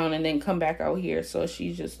in town and then come back out here. So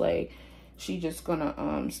she's just like, she's just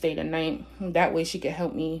gonna stay the night. That way she can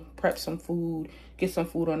help me prep some food, get some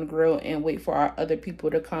food on the grill, and wait for our other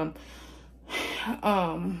people to come,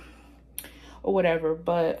 or whatever.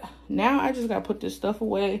 But now I just gotta put this stuff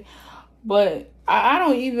away. But I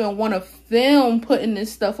don't even want to film putting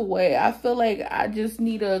this stuff away. I feel like I just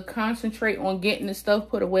need to concentrate on getting this stuff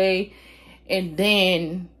put away and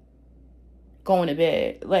then going to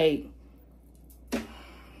bed. Like,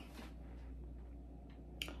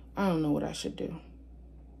 I don't know what I should do.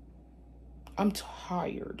 I'm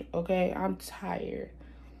tired, okay? I'm tired.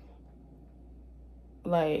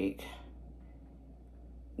 Like,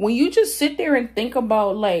 when you just sit there and think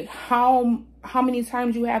about, like, how many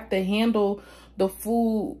times you have to handle the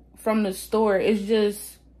food from the store, it's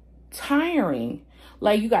just tiring.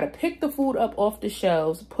 Like, you got to pick the food up off the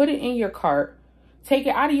shelves, put it in your cart, take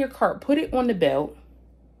it out of your cart, put it on the belt,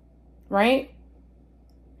 right?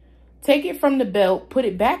 Take it from the belt, put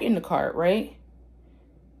it back in the cart, right?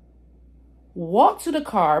 Walk to the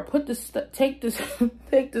car, put the take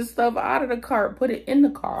the stuff out of the cart, put it in the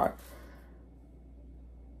car.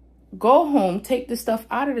 Go home, take the stuff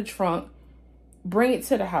out of the trunk, bring it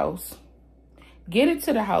to the house. Get it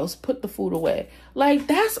to the house, put the food away. Like,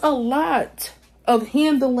 that's a lot of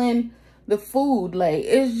handling the food. Like,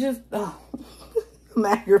 it's just, oh, I'm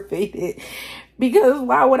aggravated. Because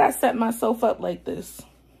why would I set myself up like this?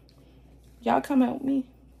 Y'all come help me,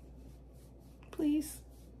 please.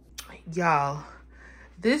 Y'all,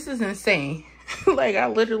 this is insane. Like, I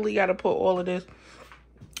literally got to put all of this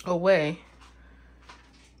away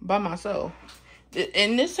by myself.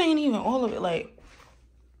 And this ain't even all of it. Like,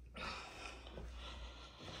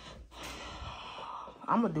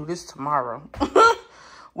 I'm gonna do this tomorrow.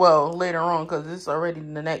 Well, later on, because it's already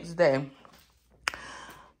the next day.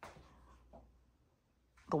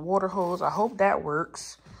 The water hose, I hope that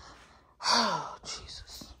works. Oh,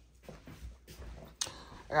 Jesus.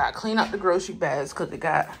 I gotta clean up the grocery bags because it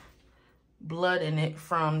got blood in it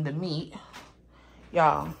from the meat.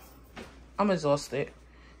 Y'all, I'm exhausted.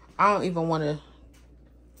 I don't even want to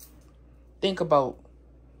think about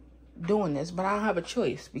doing this, but I don't have a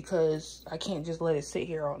choice because I can't just let it sit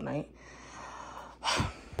here all night.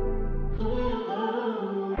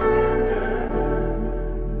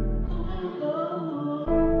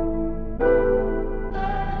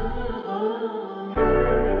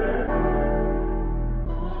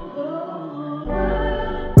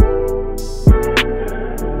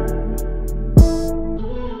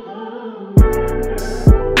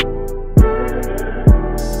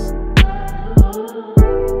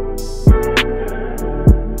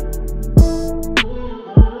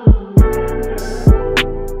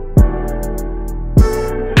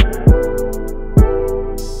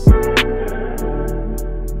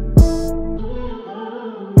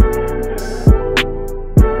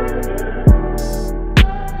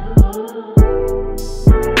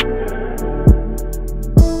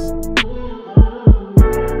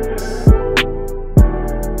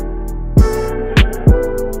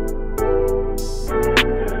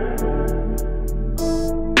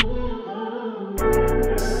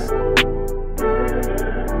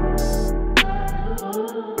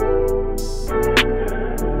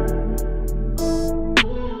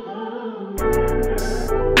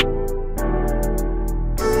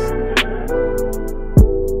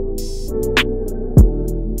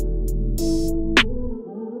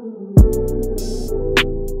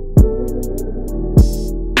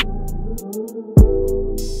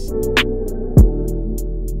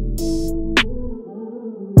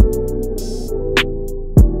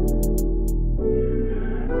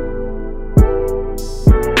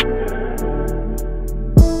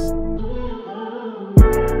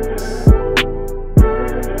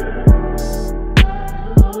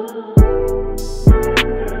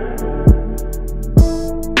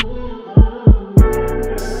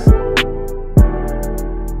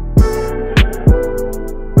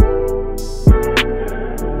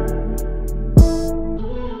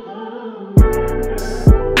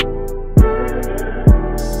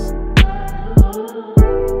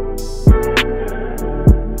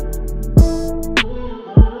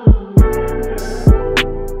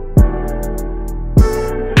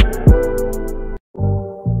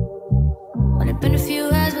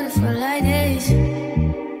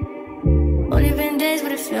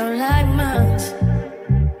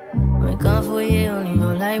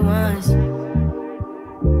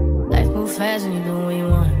 fast and you do what you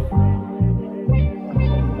want.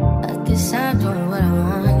 At this time, doing what I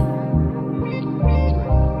want.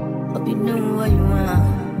 Hope you doing what you want.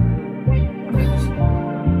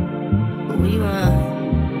 What you want?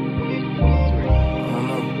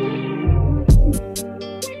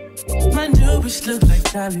 My new bitch look like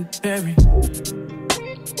Halle Berry,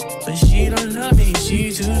 but she don't love me,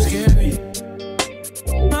 she too scary.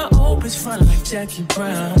 My old bitch fun like Jackie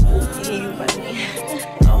Brown.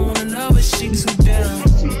 I wanna love her, she too down.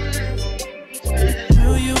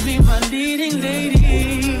 Will you be my leading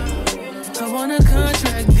lady? I want a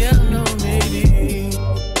contract, girl, no maybe.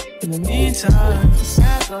 In the meantime, it's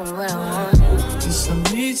not going what I want. It's some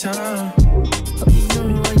me time. Hope you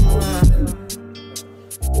doing what you want.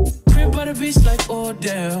 Crib by the beach like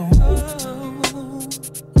Odell.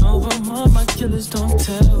 Over my killers don't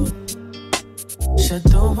tell.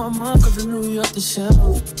 Shadow my mom cause I New York the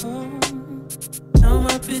shelf. Now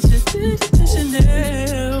my bitch is to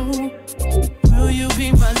Chanel. Will you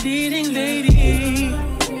be my leading lady?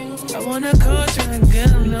 I want a contract,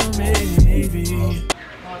 girl, no maybe.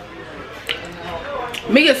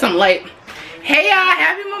 Let me get some light. Hey y'all,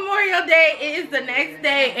 happy Memorial Day. It is the next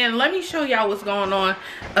day and let me show y'all what's going on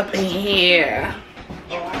up in here.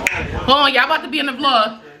 Hold on, y'all about to be in the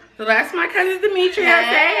vlog. So that's my cousin Demetria.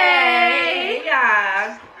 Say hey.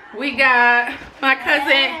 Yeah. We got my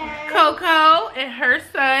cousin Coco and her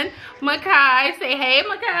son Makai. Say hey,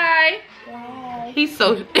 Makai. Hey. He's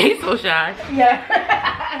so shy.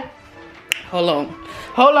 Yeah. Hold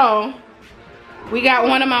on. We got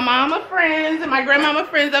one of my mama friends and my grandmama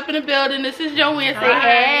friends up in the building. This is Joanne. Say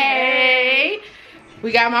hey.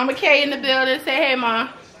 We got Mama Kay in the building. Say hey, Mom.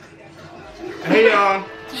 Hey, y'all.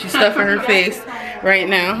 She's stuffing her face right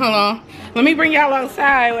now. Hold on. Let me bring y'all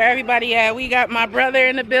outside where everybody at. We got my brother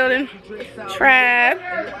in the building, Trav.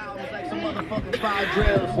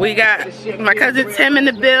 We got my cousin Tim in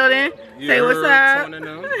the building. Say what's up.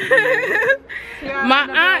 My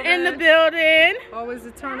aunt in the building. Always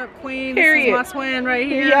a turn up queen. Period. This is my twin right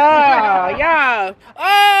here. Y'all.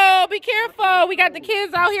 Oh, be careful. We got the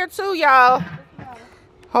kids out here too, y'all.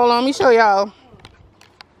 Hold on, let me show y'all.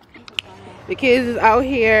 The kids is out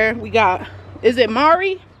here. We got, is it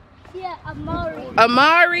Mari? Yeah, Amari.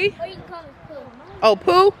 Amari? Or you can call it Pooh. Oh,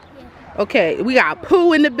 Pooh? Yeah. Okay, we got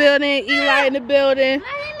Pooh in the building, Eli in the building.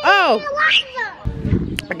 Oh,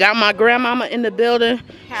 I got my grandmama in the building.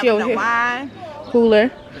 She over here. Wine.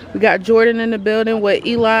 Cooler. We got Jordan in the building with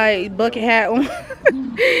Eli bucket hat on.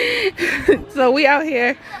 So we out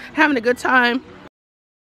here having a good time.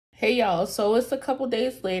 Hey y'all, so it's a couple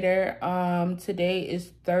days later. Today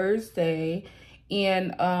is Thursday,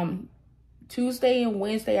 and Tuesday and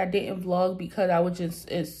Wednesday I didn't vlog because I was just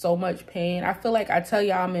in so much pain. I feel like I tell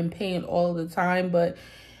y'all I'm in pain all the time, but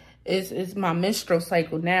it's my menstrual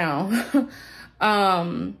cycle now.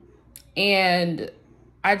 And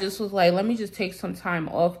I just was like, let me just take some time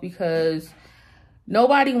off because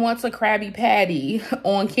nobody wants a Krabby Patty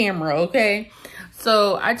on camera, okay?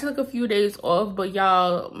 So I took a few days off, but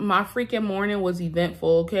y'all, my freaking morning was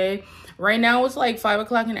eventful, okay? Right now it's like 5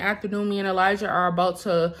 o'clock in the afternoon. Me and Elijah are about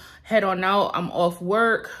to head on out. I'm off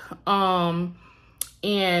work. And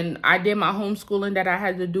I did my homeschooling that I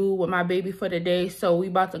had to do with my baby for the day. So we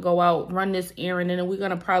about to go out, run this errand, and then we're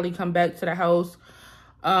gonna probably come back to the house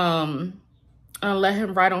and let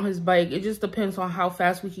him ride on his bike. It just depends on how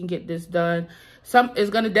fast we can get this done. It's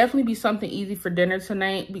gonna definitely be something easy for dinner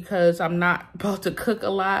tonight because I'm not about to cook a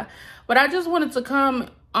lot. But I just wanted to come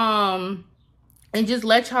and just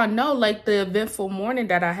let y'all know like the eventful morning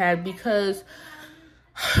that I had, because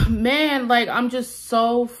man, like I'm just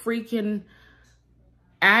so freaking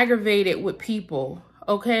aggravated with people,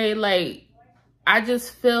 okay? Like I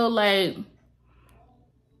just feel like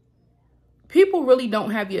people really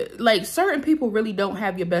don't have your, like certain people really don't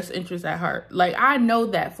have your best interest at heart. Like I know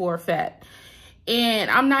that for a fact.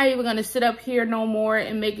 And I'm not even going to sit up here no more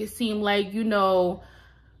and make it seem like, you know,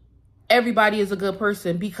 everybody is a good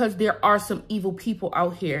person, because there are some evil people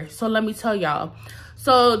out here. So let me tell y'all.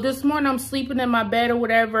 So this morning I'm sleeping in my bed or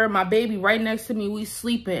whatever. My baby right next to me. We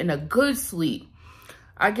sleeping in a good sleep.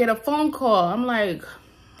 I get a phone call. I'm like,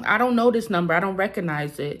 I don't know this number. I don't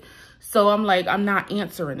recognize it. So I'm like, I'm not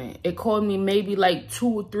answering it. It called me maybe like 2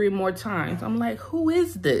 or 3 more times. I'm like, who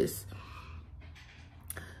is this?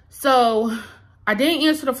 So I didn't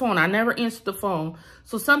answer the phone. I never answered the phone.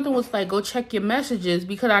 So something was like, go check your messages,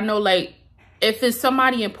 because I know like if it's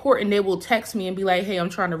somebody important, they will text me and be like, hey, I'm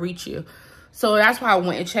trying to reach you. So that's why I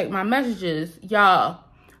went and checked my messages. Y'all,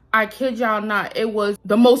 I kid y'all not, it was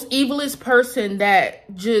the most evilest person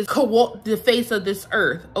that just could walk the face of this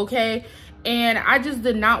earth, okay? And I just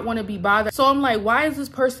did not want to be bothered. So I'm like, why is this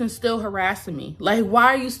person still harassing me? Like,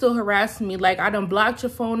 why are you still harassing me? Like, I done blocked your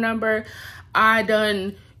phone number. I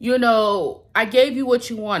done, you know, I gave you what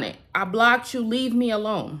you wanted. I blocked you. Leave me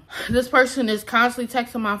alone. This person is constantly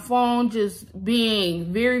texting my phone, just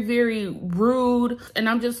being very, very rude. And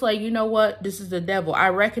I'm just like, you know what? This is the devil. I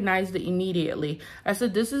recognized it immediately. I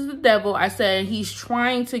said, this is the devil. I said, he's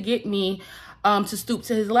trying to get me to stoop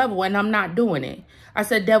to his level, and I'm not doing it. I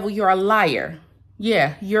said, devil, you're a liar.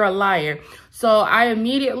 Yeah, you're a liar. So I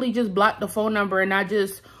immediately just blocked the phone number, and I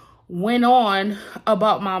just went on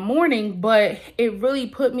about my morning. But it really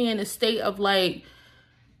put me in a state of like,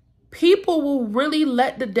 people will really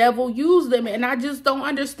let the devil use them. And I just don't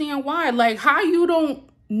understand why. Like, how you don't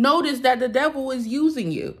notice that the devil is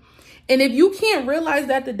using you? And if you can't realize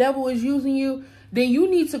that the devil is using you, then you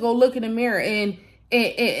need to go look in the mirror and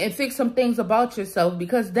fix some things about yourself,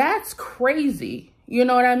 because that's crazy. You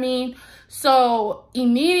know what I mean? So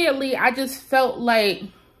immediately I just felt like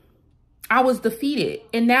I was defeated.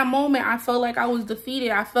 In that moment, I felt like I was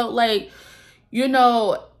defeated. I felt like, you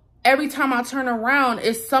know, every time I turn around,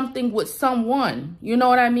 it's something with someone. You know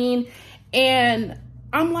what I mean? And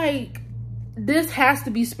I'm like, this has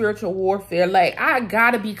to be spiritual warfare. Like, I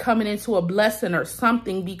gotta be coming into a blessing or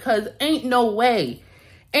something, because ain't no way.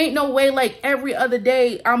 Ain't no way, like, every other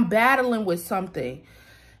day I'm battling with something.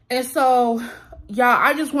 And so, y'all,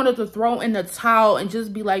 I just wanted to throw in the towel and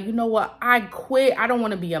just be like, you know what? I quit. I don't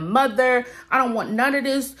want to be a mother. I don't want none of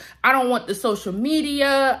this. I don't want the social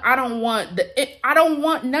media. I don't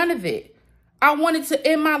want none of it. I wanted to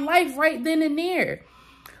end my life right then and there.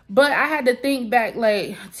 But I had to think back,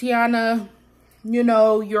 like, Tiana, you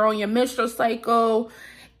know, you're on your menstrual cycle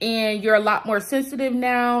and you're a lot more sensitive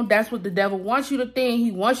now. That's what the devil wants you to think.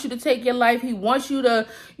 He wants you to take your life. He wants you to,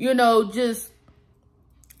 you know, just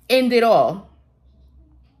end it all.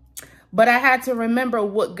 But I had to remember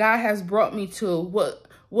what God has brought me to,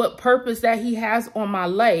 what purpose that he has on my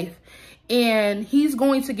life. And he's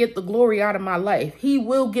going to get the glory out of my life. He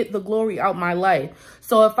will get the glory out of my life.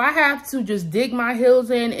 So if I have to just dig my heels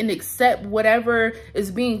in and accept whatever is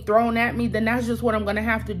being thrown at me, then that's just what I'm going to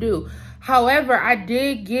have to do. However, I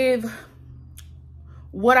did give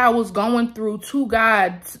what I was going through to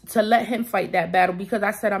God to let him fight that battle, because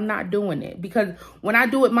I said I'm not doing it. Because when I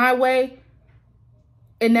do it my way,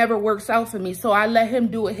 it never works out for me. So I let him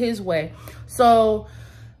do it his way. So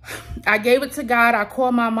I gave it to God. I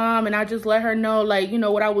called my mom and I just let her know, like, you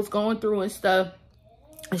know, what I was going through and stuff.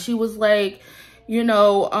 And she was like, you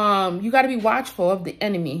know, you got to be watchful of the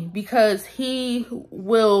enemy, because he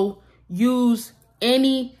will use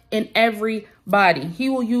any and everybody. He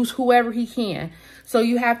will use whoever he can. So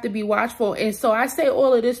you have to be watchful. And so I say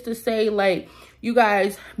all of this to say, like, you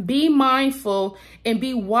guys, be mindful and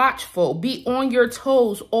be watchful. Be on your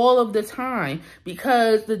toes all of the time,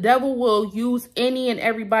 because the devil will use any and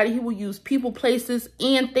everybody. He will use people, places,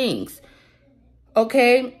 and things.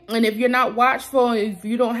 Okay? And if you're not watchful, if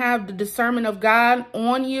you don't have the discernment of God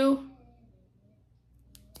on you,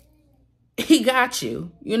 he got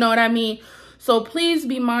you. You know what I mean? So please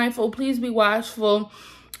be mindful. Please be watchful.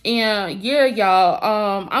 And yeah,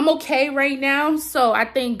 y'all, I'm okay right now. So I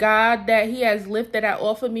thank God that he has lifted that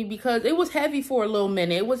off of me, because it was heavy for a little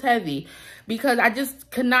minute. It was heavy because I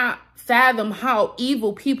just could not fathom how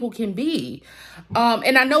evil people can be.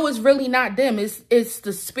 And I know it's really not them. It's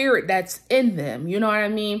the spirit that's in them. You know what I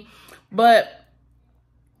mean? But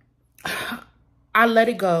I let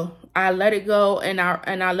it go. I let it go, and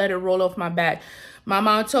I let it roll off my back. My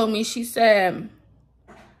mom told me, she said,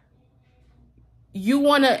 you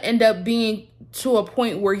want to end up being to a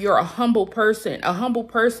point where you're a humble person. A humble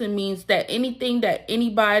person means that anything that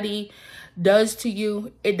anybody does to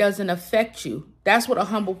you, it doesn't affect you. That's what a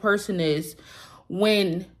humble person is.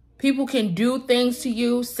 When people can do things to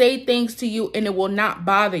you, say things to you, and it will not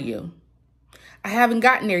bother you. I haven't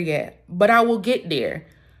gotten there yet, but I will get there.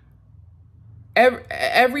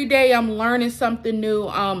 Every day I'm learning something new.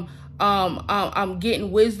 I'm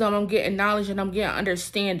getting wisdom, I'm getting knowledge, and I'm getting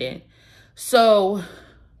understanding. So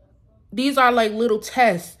these are like little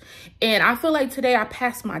tests. And I feel like today I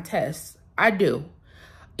passed my test. I do.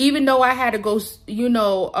 Even though I had to go, you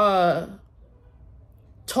know,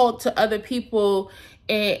 talk to other people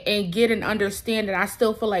and get an understanding, I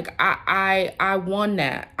still feel like I won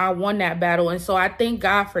that. I won that battle. And so I thank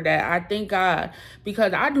God for that. I thank God,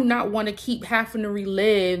 because I do not want to keep having to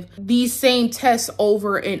relive these same tests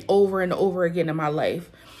over and over and over again in my life.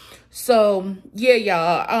 So yeah,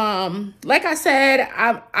 y'all, like I said,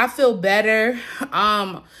 I feel better.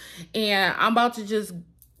 And I'm about to just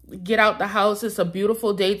get out the house. It's a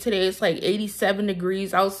beautiful day today. It's like 87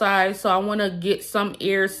 degrees outside, so I want to get some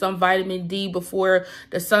air, some vitamin D before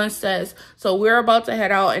the sun sets. So we're about to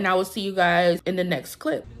head out, and I will see you guys in the next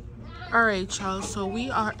clip. All right, y'all, so we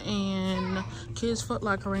are in Kids Foot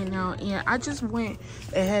Locker right now, and I just went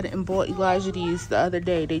ahead and bought Elijah these the other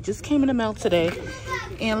day. They just came in the mail today,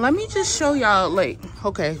 and let me just show y'all, like,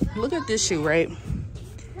 okay, look at this shoe, right?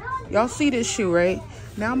 Y'all see this shoe, right?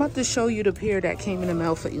 Now I'm about to show you the pair that came in the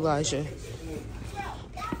mail for Elijah,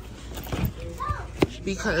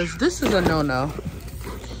 because this is a no-no.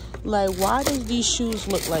 Like, why does these shoes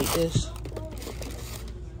look like this?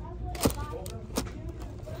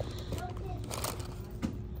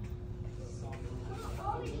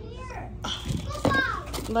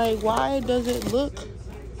 Like, why does it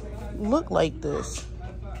look like this?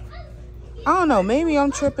 I don't know, maybe I'm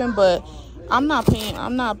tripping, but I'm not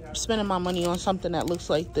spending my money on something that looks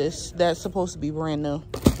like this that's supposed to be brand new.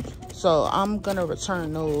 So I'm gonna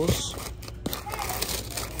return those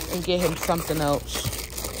and get him something else.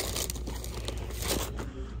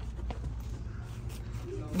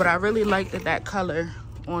 But I really like that color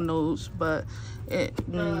on those, but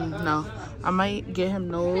no, I might get him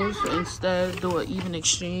those instead, do an even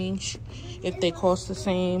exchange if they cost the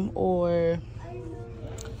same. Or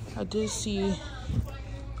I did see,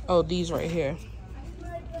 oh, these right here,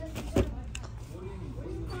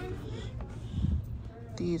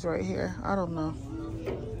 I don't know,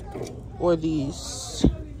 or these.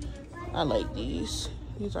 I like these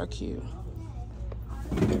are cute.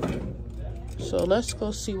 So let's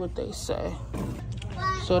go see what they say.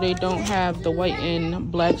 So they don't have the white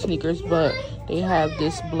and black sneakers, but they have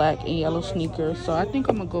this black and yellow sneaker. So I think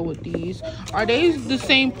I'm gonna go with these. Are they the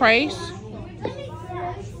same price?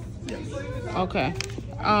 Okay.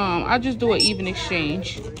 I'll just do an even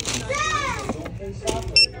exchange.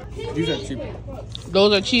 These are cheaper.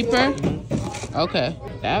 Those are cheaper? Mm-hmm. Okay,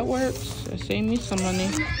 that works. That saved me some money.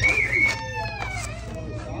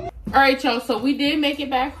 All right, y'all, so we did make it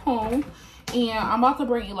back home. And I'm about to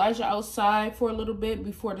bring Elijah outside for a little bit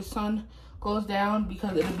before the sun goes down,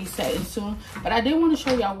 because it'll be setting soon. But I did want to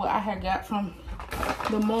show y'all what I had got from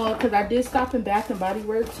the mall, because I did stop in Bath and Body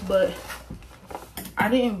Works, but I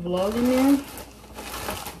didn't vlog in there.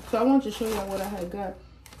 So I wanted to show y'all what I had got.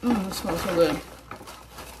 It smells so good.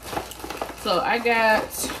 So I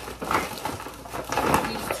got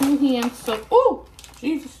these 2 hand soaps. Oh,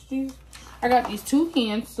 Jesus. I got these 2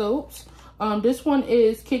 hand soaps. This one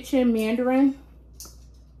is Kitchen Mandarin,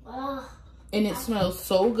 and it smells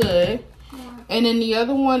so good. And then the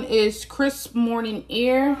other one is Crisp Morning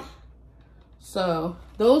Air. So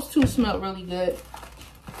those 2 smell really good.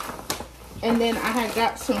 And then I had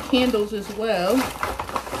got some candles as well.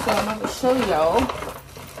 So I'm going to show y'all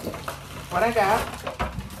what I got.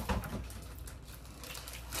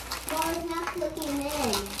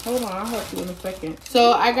 Hold on, I'll help you in a second.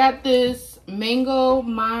 So I got this Mango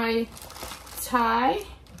Mai Tai,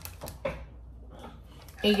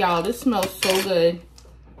 and y'all, this smells so good.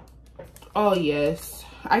 Oh yes,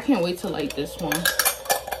 I can't wait to like this one.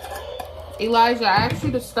 Elijah, I asked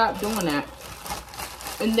you to stop doing that.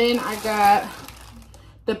 And then I got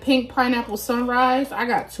the Pink Pineapple Sunrise. I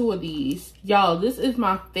got 2 of these. Y'all, this is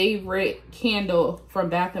my favorite candle from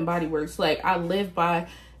Bath and Body Works. Like, I live by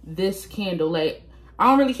this candle. Like, I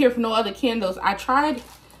don't really care for no other candles. I tried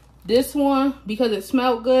this one because it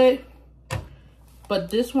smelled good, but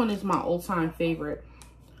this one is my all-time favorite.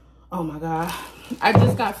 Oh my God. I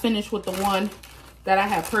just got finished with the one that I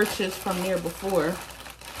had purchased from there before.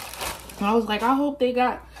 And I was like, I hope they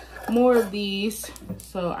got more of these.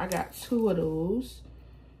 So I got 2 of those.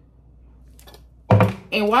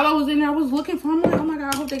 And while I was in there, I was looking for them. I'm like, oh my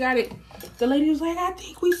God, I hope they got it. The lady was like, I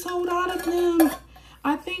think we sold out of them.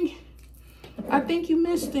 I think you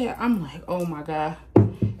missed it. I'm like, oh my God.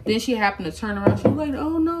 Then she happened to turn around. She was like,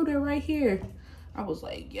 oh no, they're right here. I was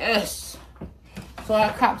like, yes. So I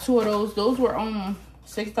copped 2 of those. Those were on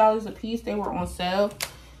 $6 a piece. They were on sale.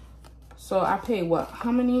 So I paid what?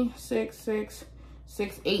 How many? $18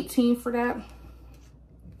 for that.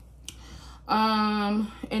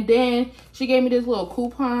 And then she gave me this little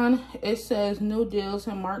coupon. It says new deals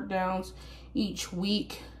and markdowns each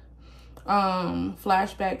week.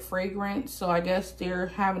 Flashback fragrance. So I guess they're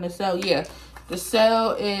having a sale. Yeah, the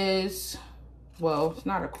sale is, well, it's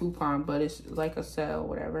not a coupon, but it's like a sale,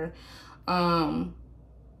 whatever.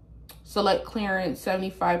 Select clearance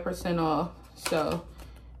 75% off. So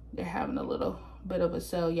they're having a little bit of a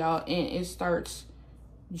sale, y'all, and it starts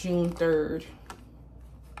June 3rd.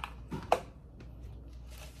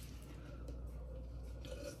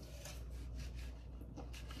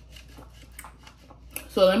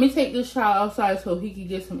 So let me take this child outside so he can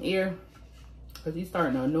get some air. Because he's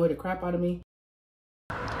starting to annoy the crap out of me.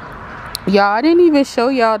 Y'all, I didn't even show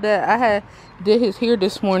y'all that I did his hair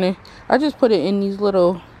this morning. I just put it in these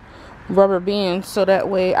little rubber bands so that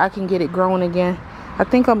way I can get it growing again. I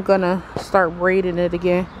think I'm gonna start braiding it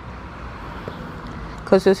again.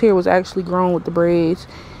 Because his hair was actually growing with the braids.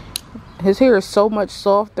 His hair is so much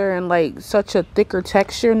softer and like such a thicker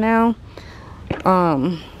texture now.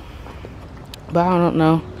 But I don't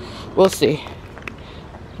know. We'll see.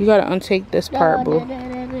 You gotta untake this part, boo.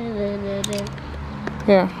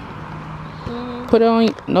 Here. Put it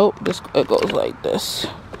on. Nope. It goes like this.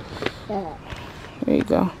 There you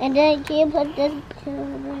go. And then can you put this?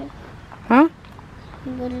 Huh?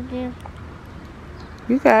 What is it?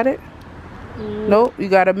 You got it. Nope. You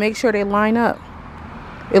gotta make sure they line up.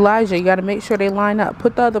 Elijah, you gotta make sure they line up.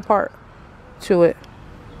 Put the other part to it.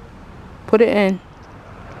 Put it in.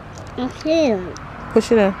 Okay.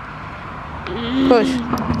 Push it in. Push.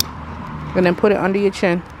 And then put it under your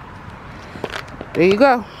chin. There you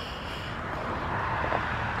go.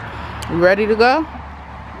 You ready to go?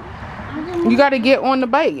 You got to get on the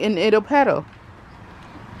bike and it'll pedal.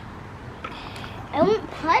 I won't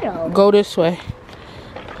pedal. Go this way.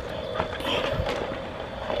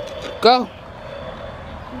 Go.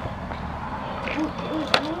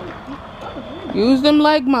 Use them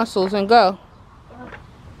leg muscles and go.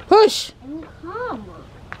 Push. I'm not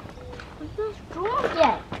strong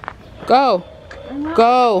yet. Go.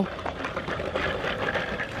 Go.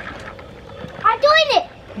 I'm doing it.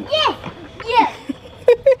 Yes. Yes.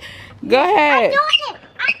 Go ahead. I'm doing it.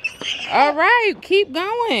 All right. Keep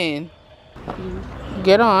going.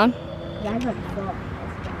 Get on.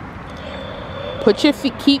 Put your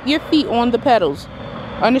feet. Keep your feet on the pedals.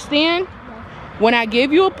 Understand? When I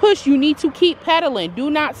give you a push, you need to keep pedaling. Do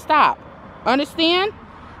not stop. Understand?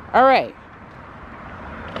 All right.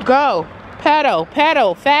 Go. Pedal.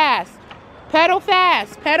 Pedal. Fast. Pedal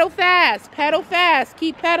fast. Pedal fast. Pedal fast.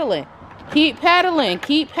 Keep pedaling. Keep pedaling.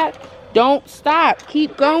 Don't stop.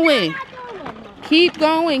 Keep going. Keep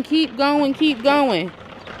going. Keep going. Keep going.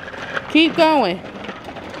 Keep going.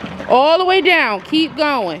 All the way down. Keep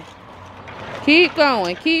going. Keep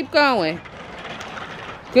going. Keep going.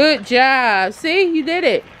 Good job. See, you did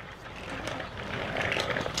it.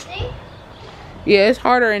 See? Yeah, it's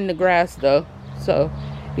harder in the grass though. So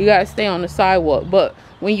you gotta stay on the sidewalk. But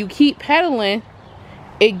when you keep pedaling,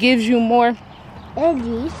 it gives you more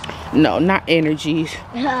Energies. no, not energies.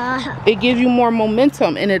 It gives you more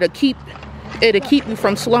momentum and it'll keep you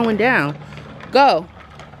from slowing down. Go.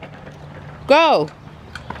 Go.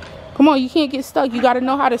 Come on, you can't get stuck. You gotta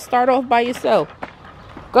know how to start off by yourself.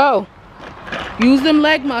 Go. Use them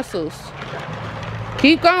leg muscles.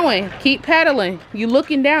 Keep going. Keep pedaling. You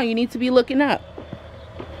looking down. You need to be looking up.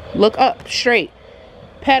 Look up straight.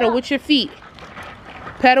 Pedal with your feet.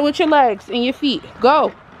 Pedal with your legs and your feet.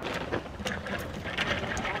 Go.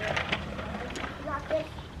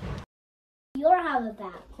 You're having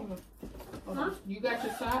that. Come on. Huh? You got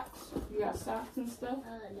your socks? You got socks and stuff?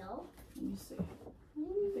 No. Let me see. I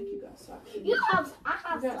think you got socks. I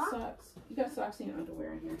have You got socks. socks. You got socks and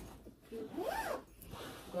underwear in here.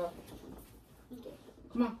 Go. Okay.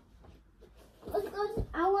 Come on. Let's go.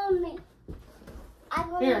 I want to make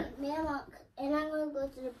Mama, and I'm going to go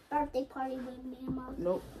to the birthday party with Mama.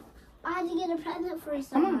 Nope. I had to get a present for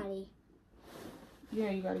somebody. Yeah,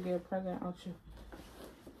 you gotta get a present out you.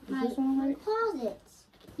 Is My this one right? closets.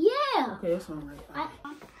 Yeah. Okay, this one right. I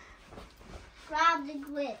grab the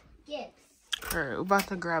gifts. Alright, we're about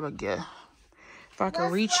to grab a gift. If I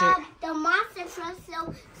can reach grab it. the monster truck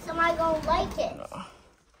so somebody gonna like it.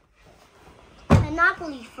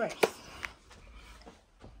 Monopoly first.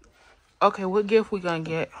 Okay, what gift we gonna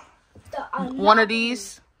get? The One of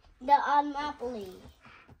these? The Monopoly.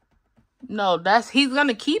 No, he's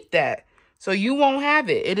gonna keep that. So you won't have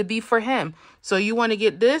it. It'll be for him. So you want to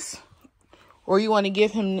get this? Or you want to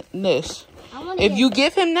give him this? If you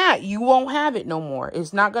give him that, you won't have it no more.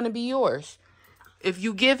 It's not gonna be yours. If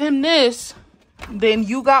you give him this, then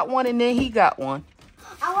you got one and then he got one.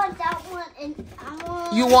 I want that one and I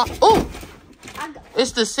want... You want... Oh!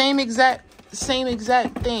 It's the same exact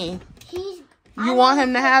thing. You want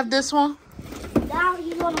him to have this one? Now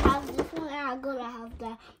he's gonna have this one and I'm gonna have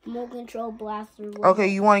that remote control blaster one. Okay,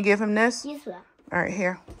 you want to give him this? Yes, sir. All right,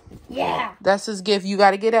 here. Yeah. That's his gift. You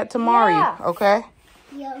got to get that to Mari, okay?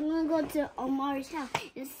 Yeah, I'm gonna go to Omari's house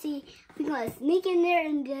and see. We're gonna sneak in there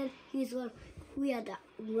and then we have to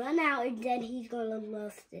run out and then he's gonna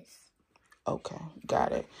love this. Okay,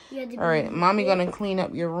 got it. All right, Mommy gonna clean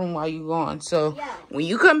up your room while you gone. So when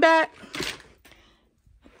you come back,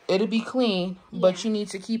 it'll be clean, but you need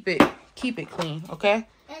to keep it keep it clean, okay?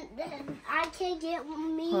 And then I can get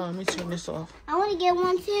me. Hold on, let me turn this off. I want to get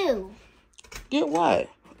one too. Get what?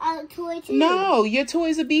 A toy too. No, your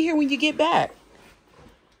toys will be here when you get back.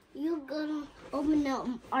 You gonna open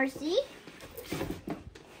the RC?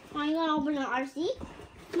 Are you gonna open the RC?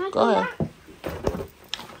 Go ahead.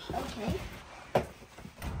 Okay.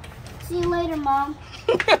 See you later, Mom.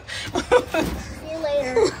 See you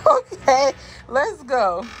later. Okay, let's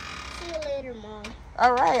go. See you later, Mom.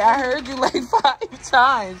 All right, I heard you like 5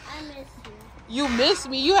 times. I miss you. You miss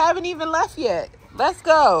me. You haven't even left yet. Let's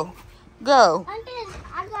go. Go.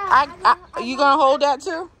 You gonna hold that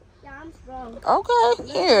too? Yeah, I'm strong. Okay,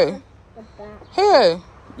 here. The back. Here.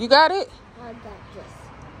 You got it? I got this.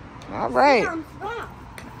 All right. I'm strong.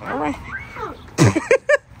 All right.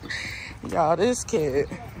 Y'all, this kid.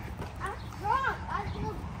 I'm strong. I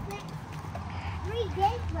feel sick 3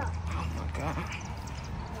 days ago. Oh my God.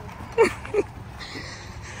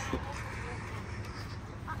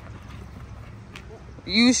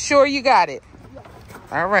 You sure you got it? Yeah.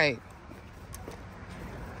 All right.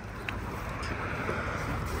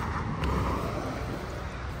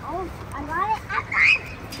 Oh, I got it. I got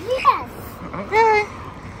it. Yes. Okay.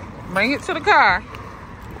 Bring it to the car.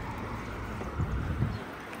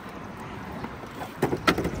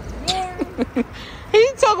 He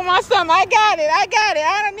talking about something. I got it. I got it.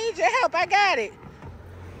 I don't need your help. I got it.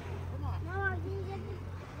 Mama, can you get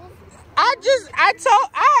this?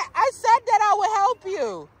 I said that I would help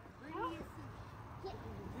you.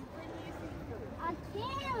 I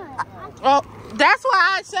can't. Well, that's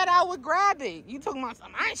why I said I would grab it. You talking about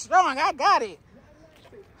something. I ain't strong. I got it.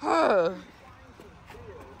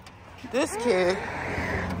 This kid.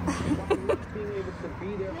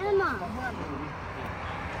 Grandma.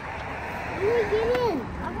 Let me get in.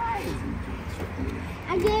 Alright.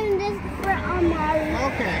 I'm getting this for Amari.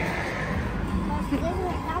 Okay.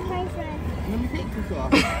 That's my friend. Let me take this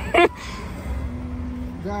off.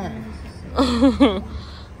 Go ahead.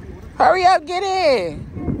 Hurry up, get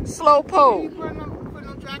in. Slow poke.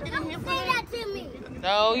 Don't say that to me.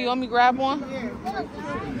 No, you want me to grab one?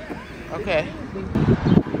 Okay.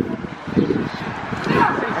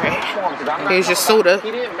 Alright. Here's your soda.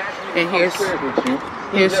 And here's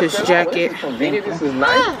his jacket.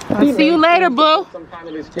 I'll see you later, boo.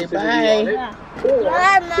 Bye.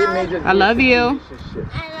 I love you.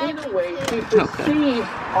 Okay.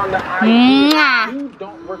 Mwah.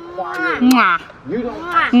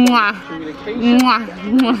 Mwah. Mwah.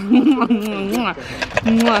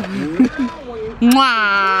 Mwah.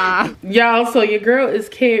 Mwah. Y'all, so your girl is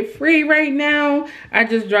kid free right now. I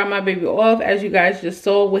just dropped my baby off, as you guys just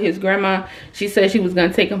saw, with his grandma. She said she was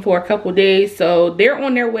gonna take him for a couple days, so they're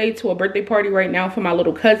on their way to a birthday party right now for my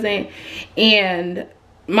little cousin. And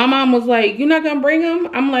my mom was like, "You're not gonna bring him?"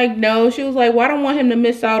 I'm like, "No." She was like, "Well, I don't want him to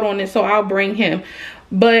miss out on it, so I'll bring him."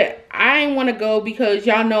 But I didn't want to go because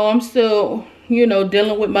y'all know I'm still, you know,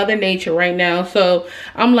 dealing with Mother Nature right now. So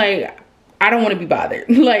I'm like, I don't want to be bothered.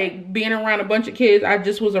 Like, being around a bunch of kids. I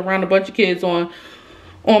just was around a bunch of kids on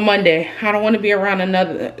Monday. I don't want to be around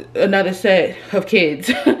another set of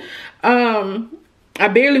kids. I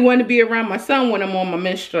barely want to be around my son when I'm on my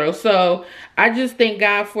menstrual. So I just thank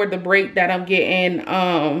God for the break that I'm getting,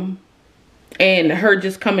 and her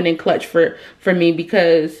just coming in clutch for me,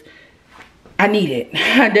 because I need it.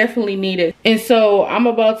 I definitely need it. And so I'm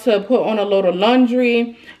about to put on a load of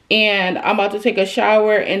laundry, and I'm about to take a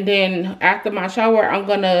shower, and then after my shower, I'm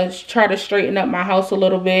gonna try to straighten up my house a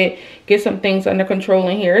little bit, get some things under control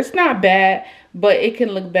in here. It's not bad, but it can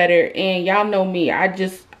look better. And y'all know me, I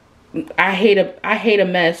hate a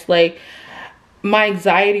mess. Like, my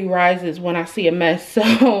anxiety rises when I see a mess.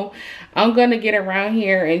 So I'm gonna get around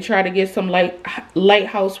here and try to get some light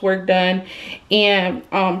housework done, and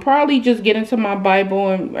probably just get into my Bible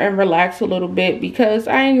and relax a little bit, because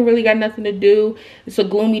I ain't really got nothing to do. It's a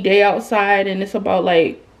gloomy day outside, and it's about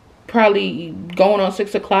like probably going on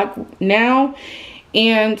 6 o'clock now,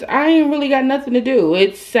 and I ain't really got nothing to do.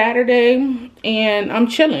 It's Saturday and I'm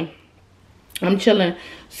chilling.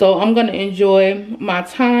 So I'm gonna enjoy my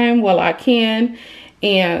time while I can.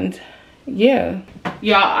 And yeah,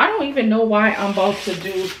 y'all, I don't even know why I'm about to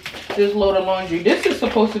do this load of laundry. This is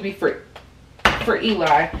supposed to be for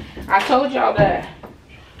Eli. I told y'all that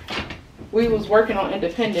we was working on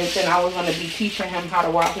independence, and I was gonna be teaching him how to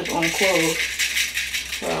wash his own clothes.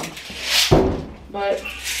 So, but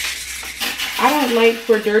I don't like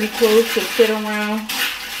for dirty clothes to sit around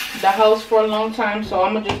the house for a long time, so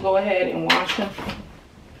I'm gonna just go ahead and wash them.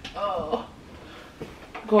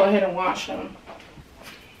 Go ahead and wash them.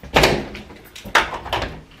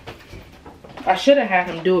 I should have had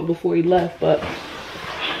him do it before he left, but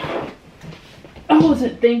I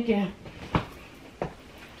wasn't thinking.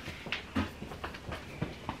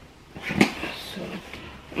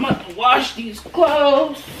 wash these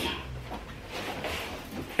clothes.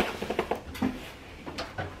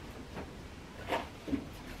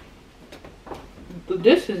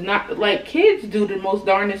 This is not, like, kids do the most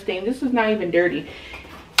darndest thing. This is not even dirty.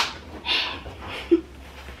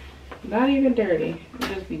 Not even dirty.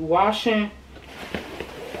 Just be washing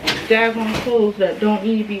daggone clothes that don't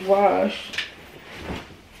need to be washed.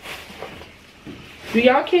 Do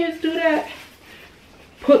y'all kids do that?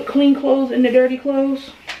 Put clean clothes in the dirty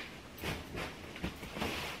clothes?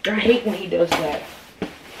 I hate when he does that.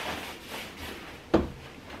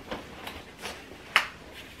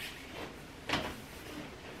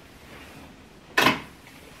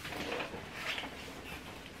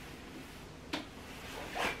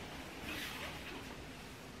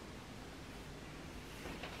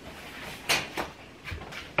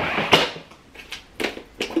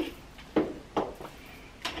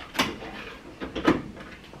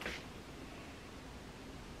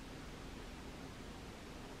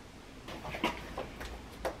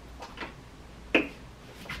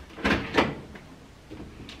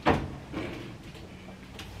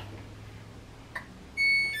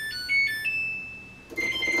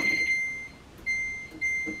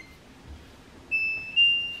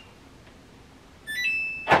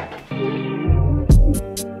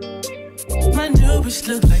 My new bitch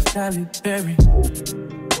look like Halle Berry,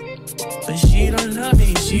 but she don't love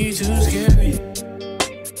me, she too scary.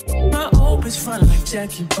 My old bitch fun like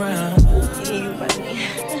Jackie Brown.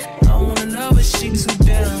 I wanna love her, she too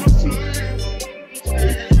down.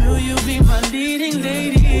 Will you be my leading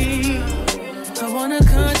lady? I want a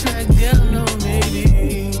contract, girl, no maybe.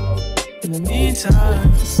 In the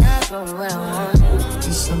meantime,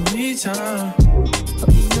 it's some me time.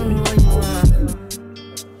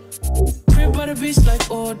 Crib by the beach like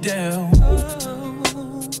Odell.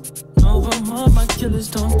 Over mom, my killers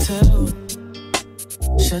don't tell.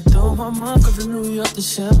 Shadow my mom, cause I knew you off the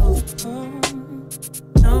shelf.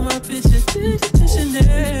 Now my bitch is to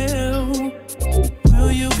Chanel.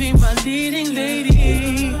 Will you be my leading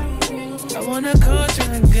lady? I want a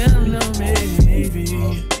contract, girl, no maybe.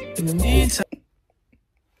 In the meantime,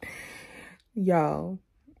 Y'all,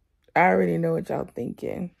 I already know what y'all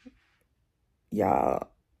thinking. Y'all,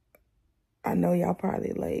 I know y'all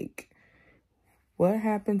probably like, what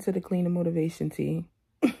happened to the clean and motivation tea?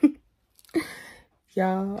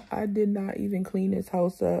 Y'all, I did not even clean this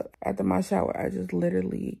house up. After my shower, I just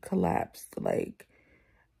literally collapsed. Like,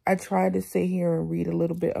 I tried to sit here and read a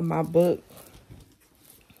little bit of my book.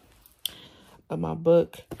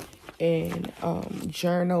 And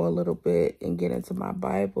journal a little bit and get into my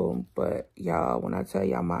Bible. But y'all, when I tell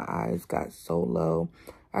y'all my eyes got so low,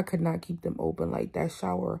 I could not keep them open. Like, that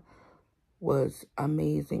shower was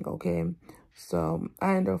amazing, okay? So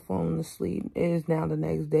I ended up falling asleep. It is now the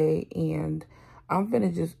next day, and I'm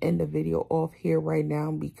finna just end the video off here right now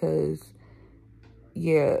because,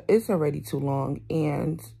 yeah, it's already too long,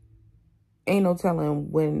 and ain't no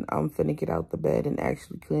telling when I'm finna get out the bed and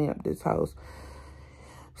actually clean up this house.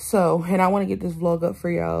 So, and I want to get this vlog up for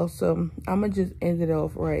y'all, so I'm gonna just end it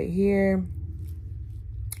off right here,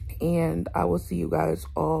 and I will see you guys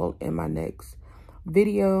all in my next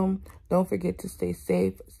video. Don't forget to stay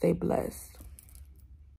safe, stay blessed.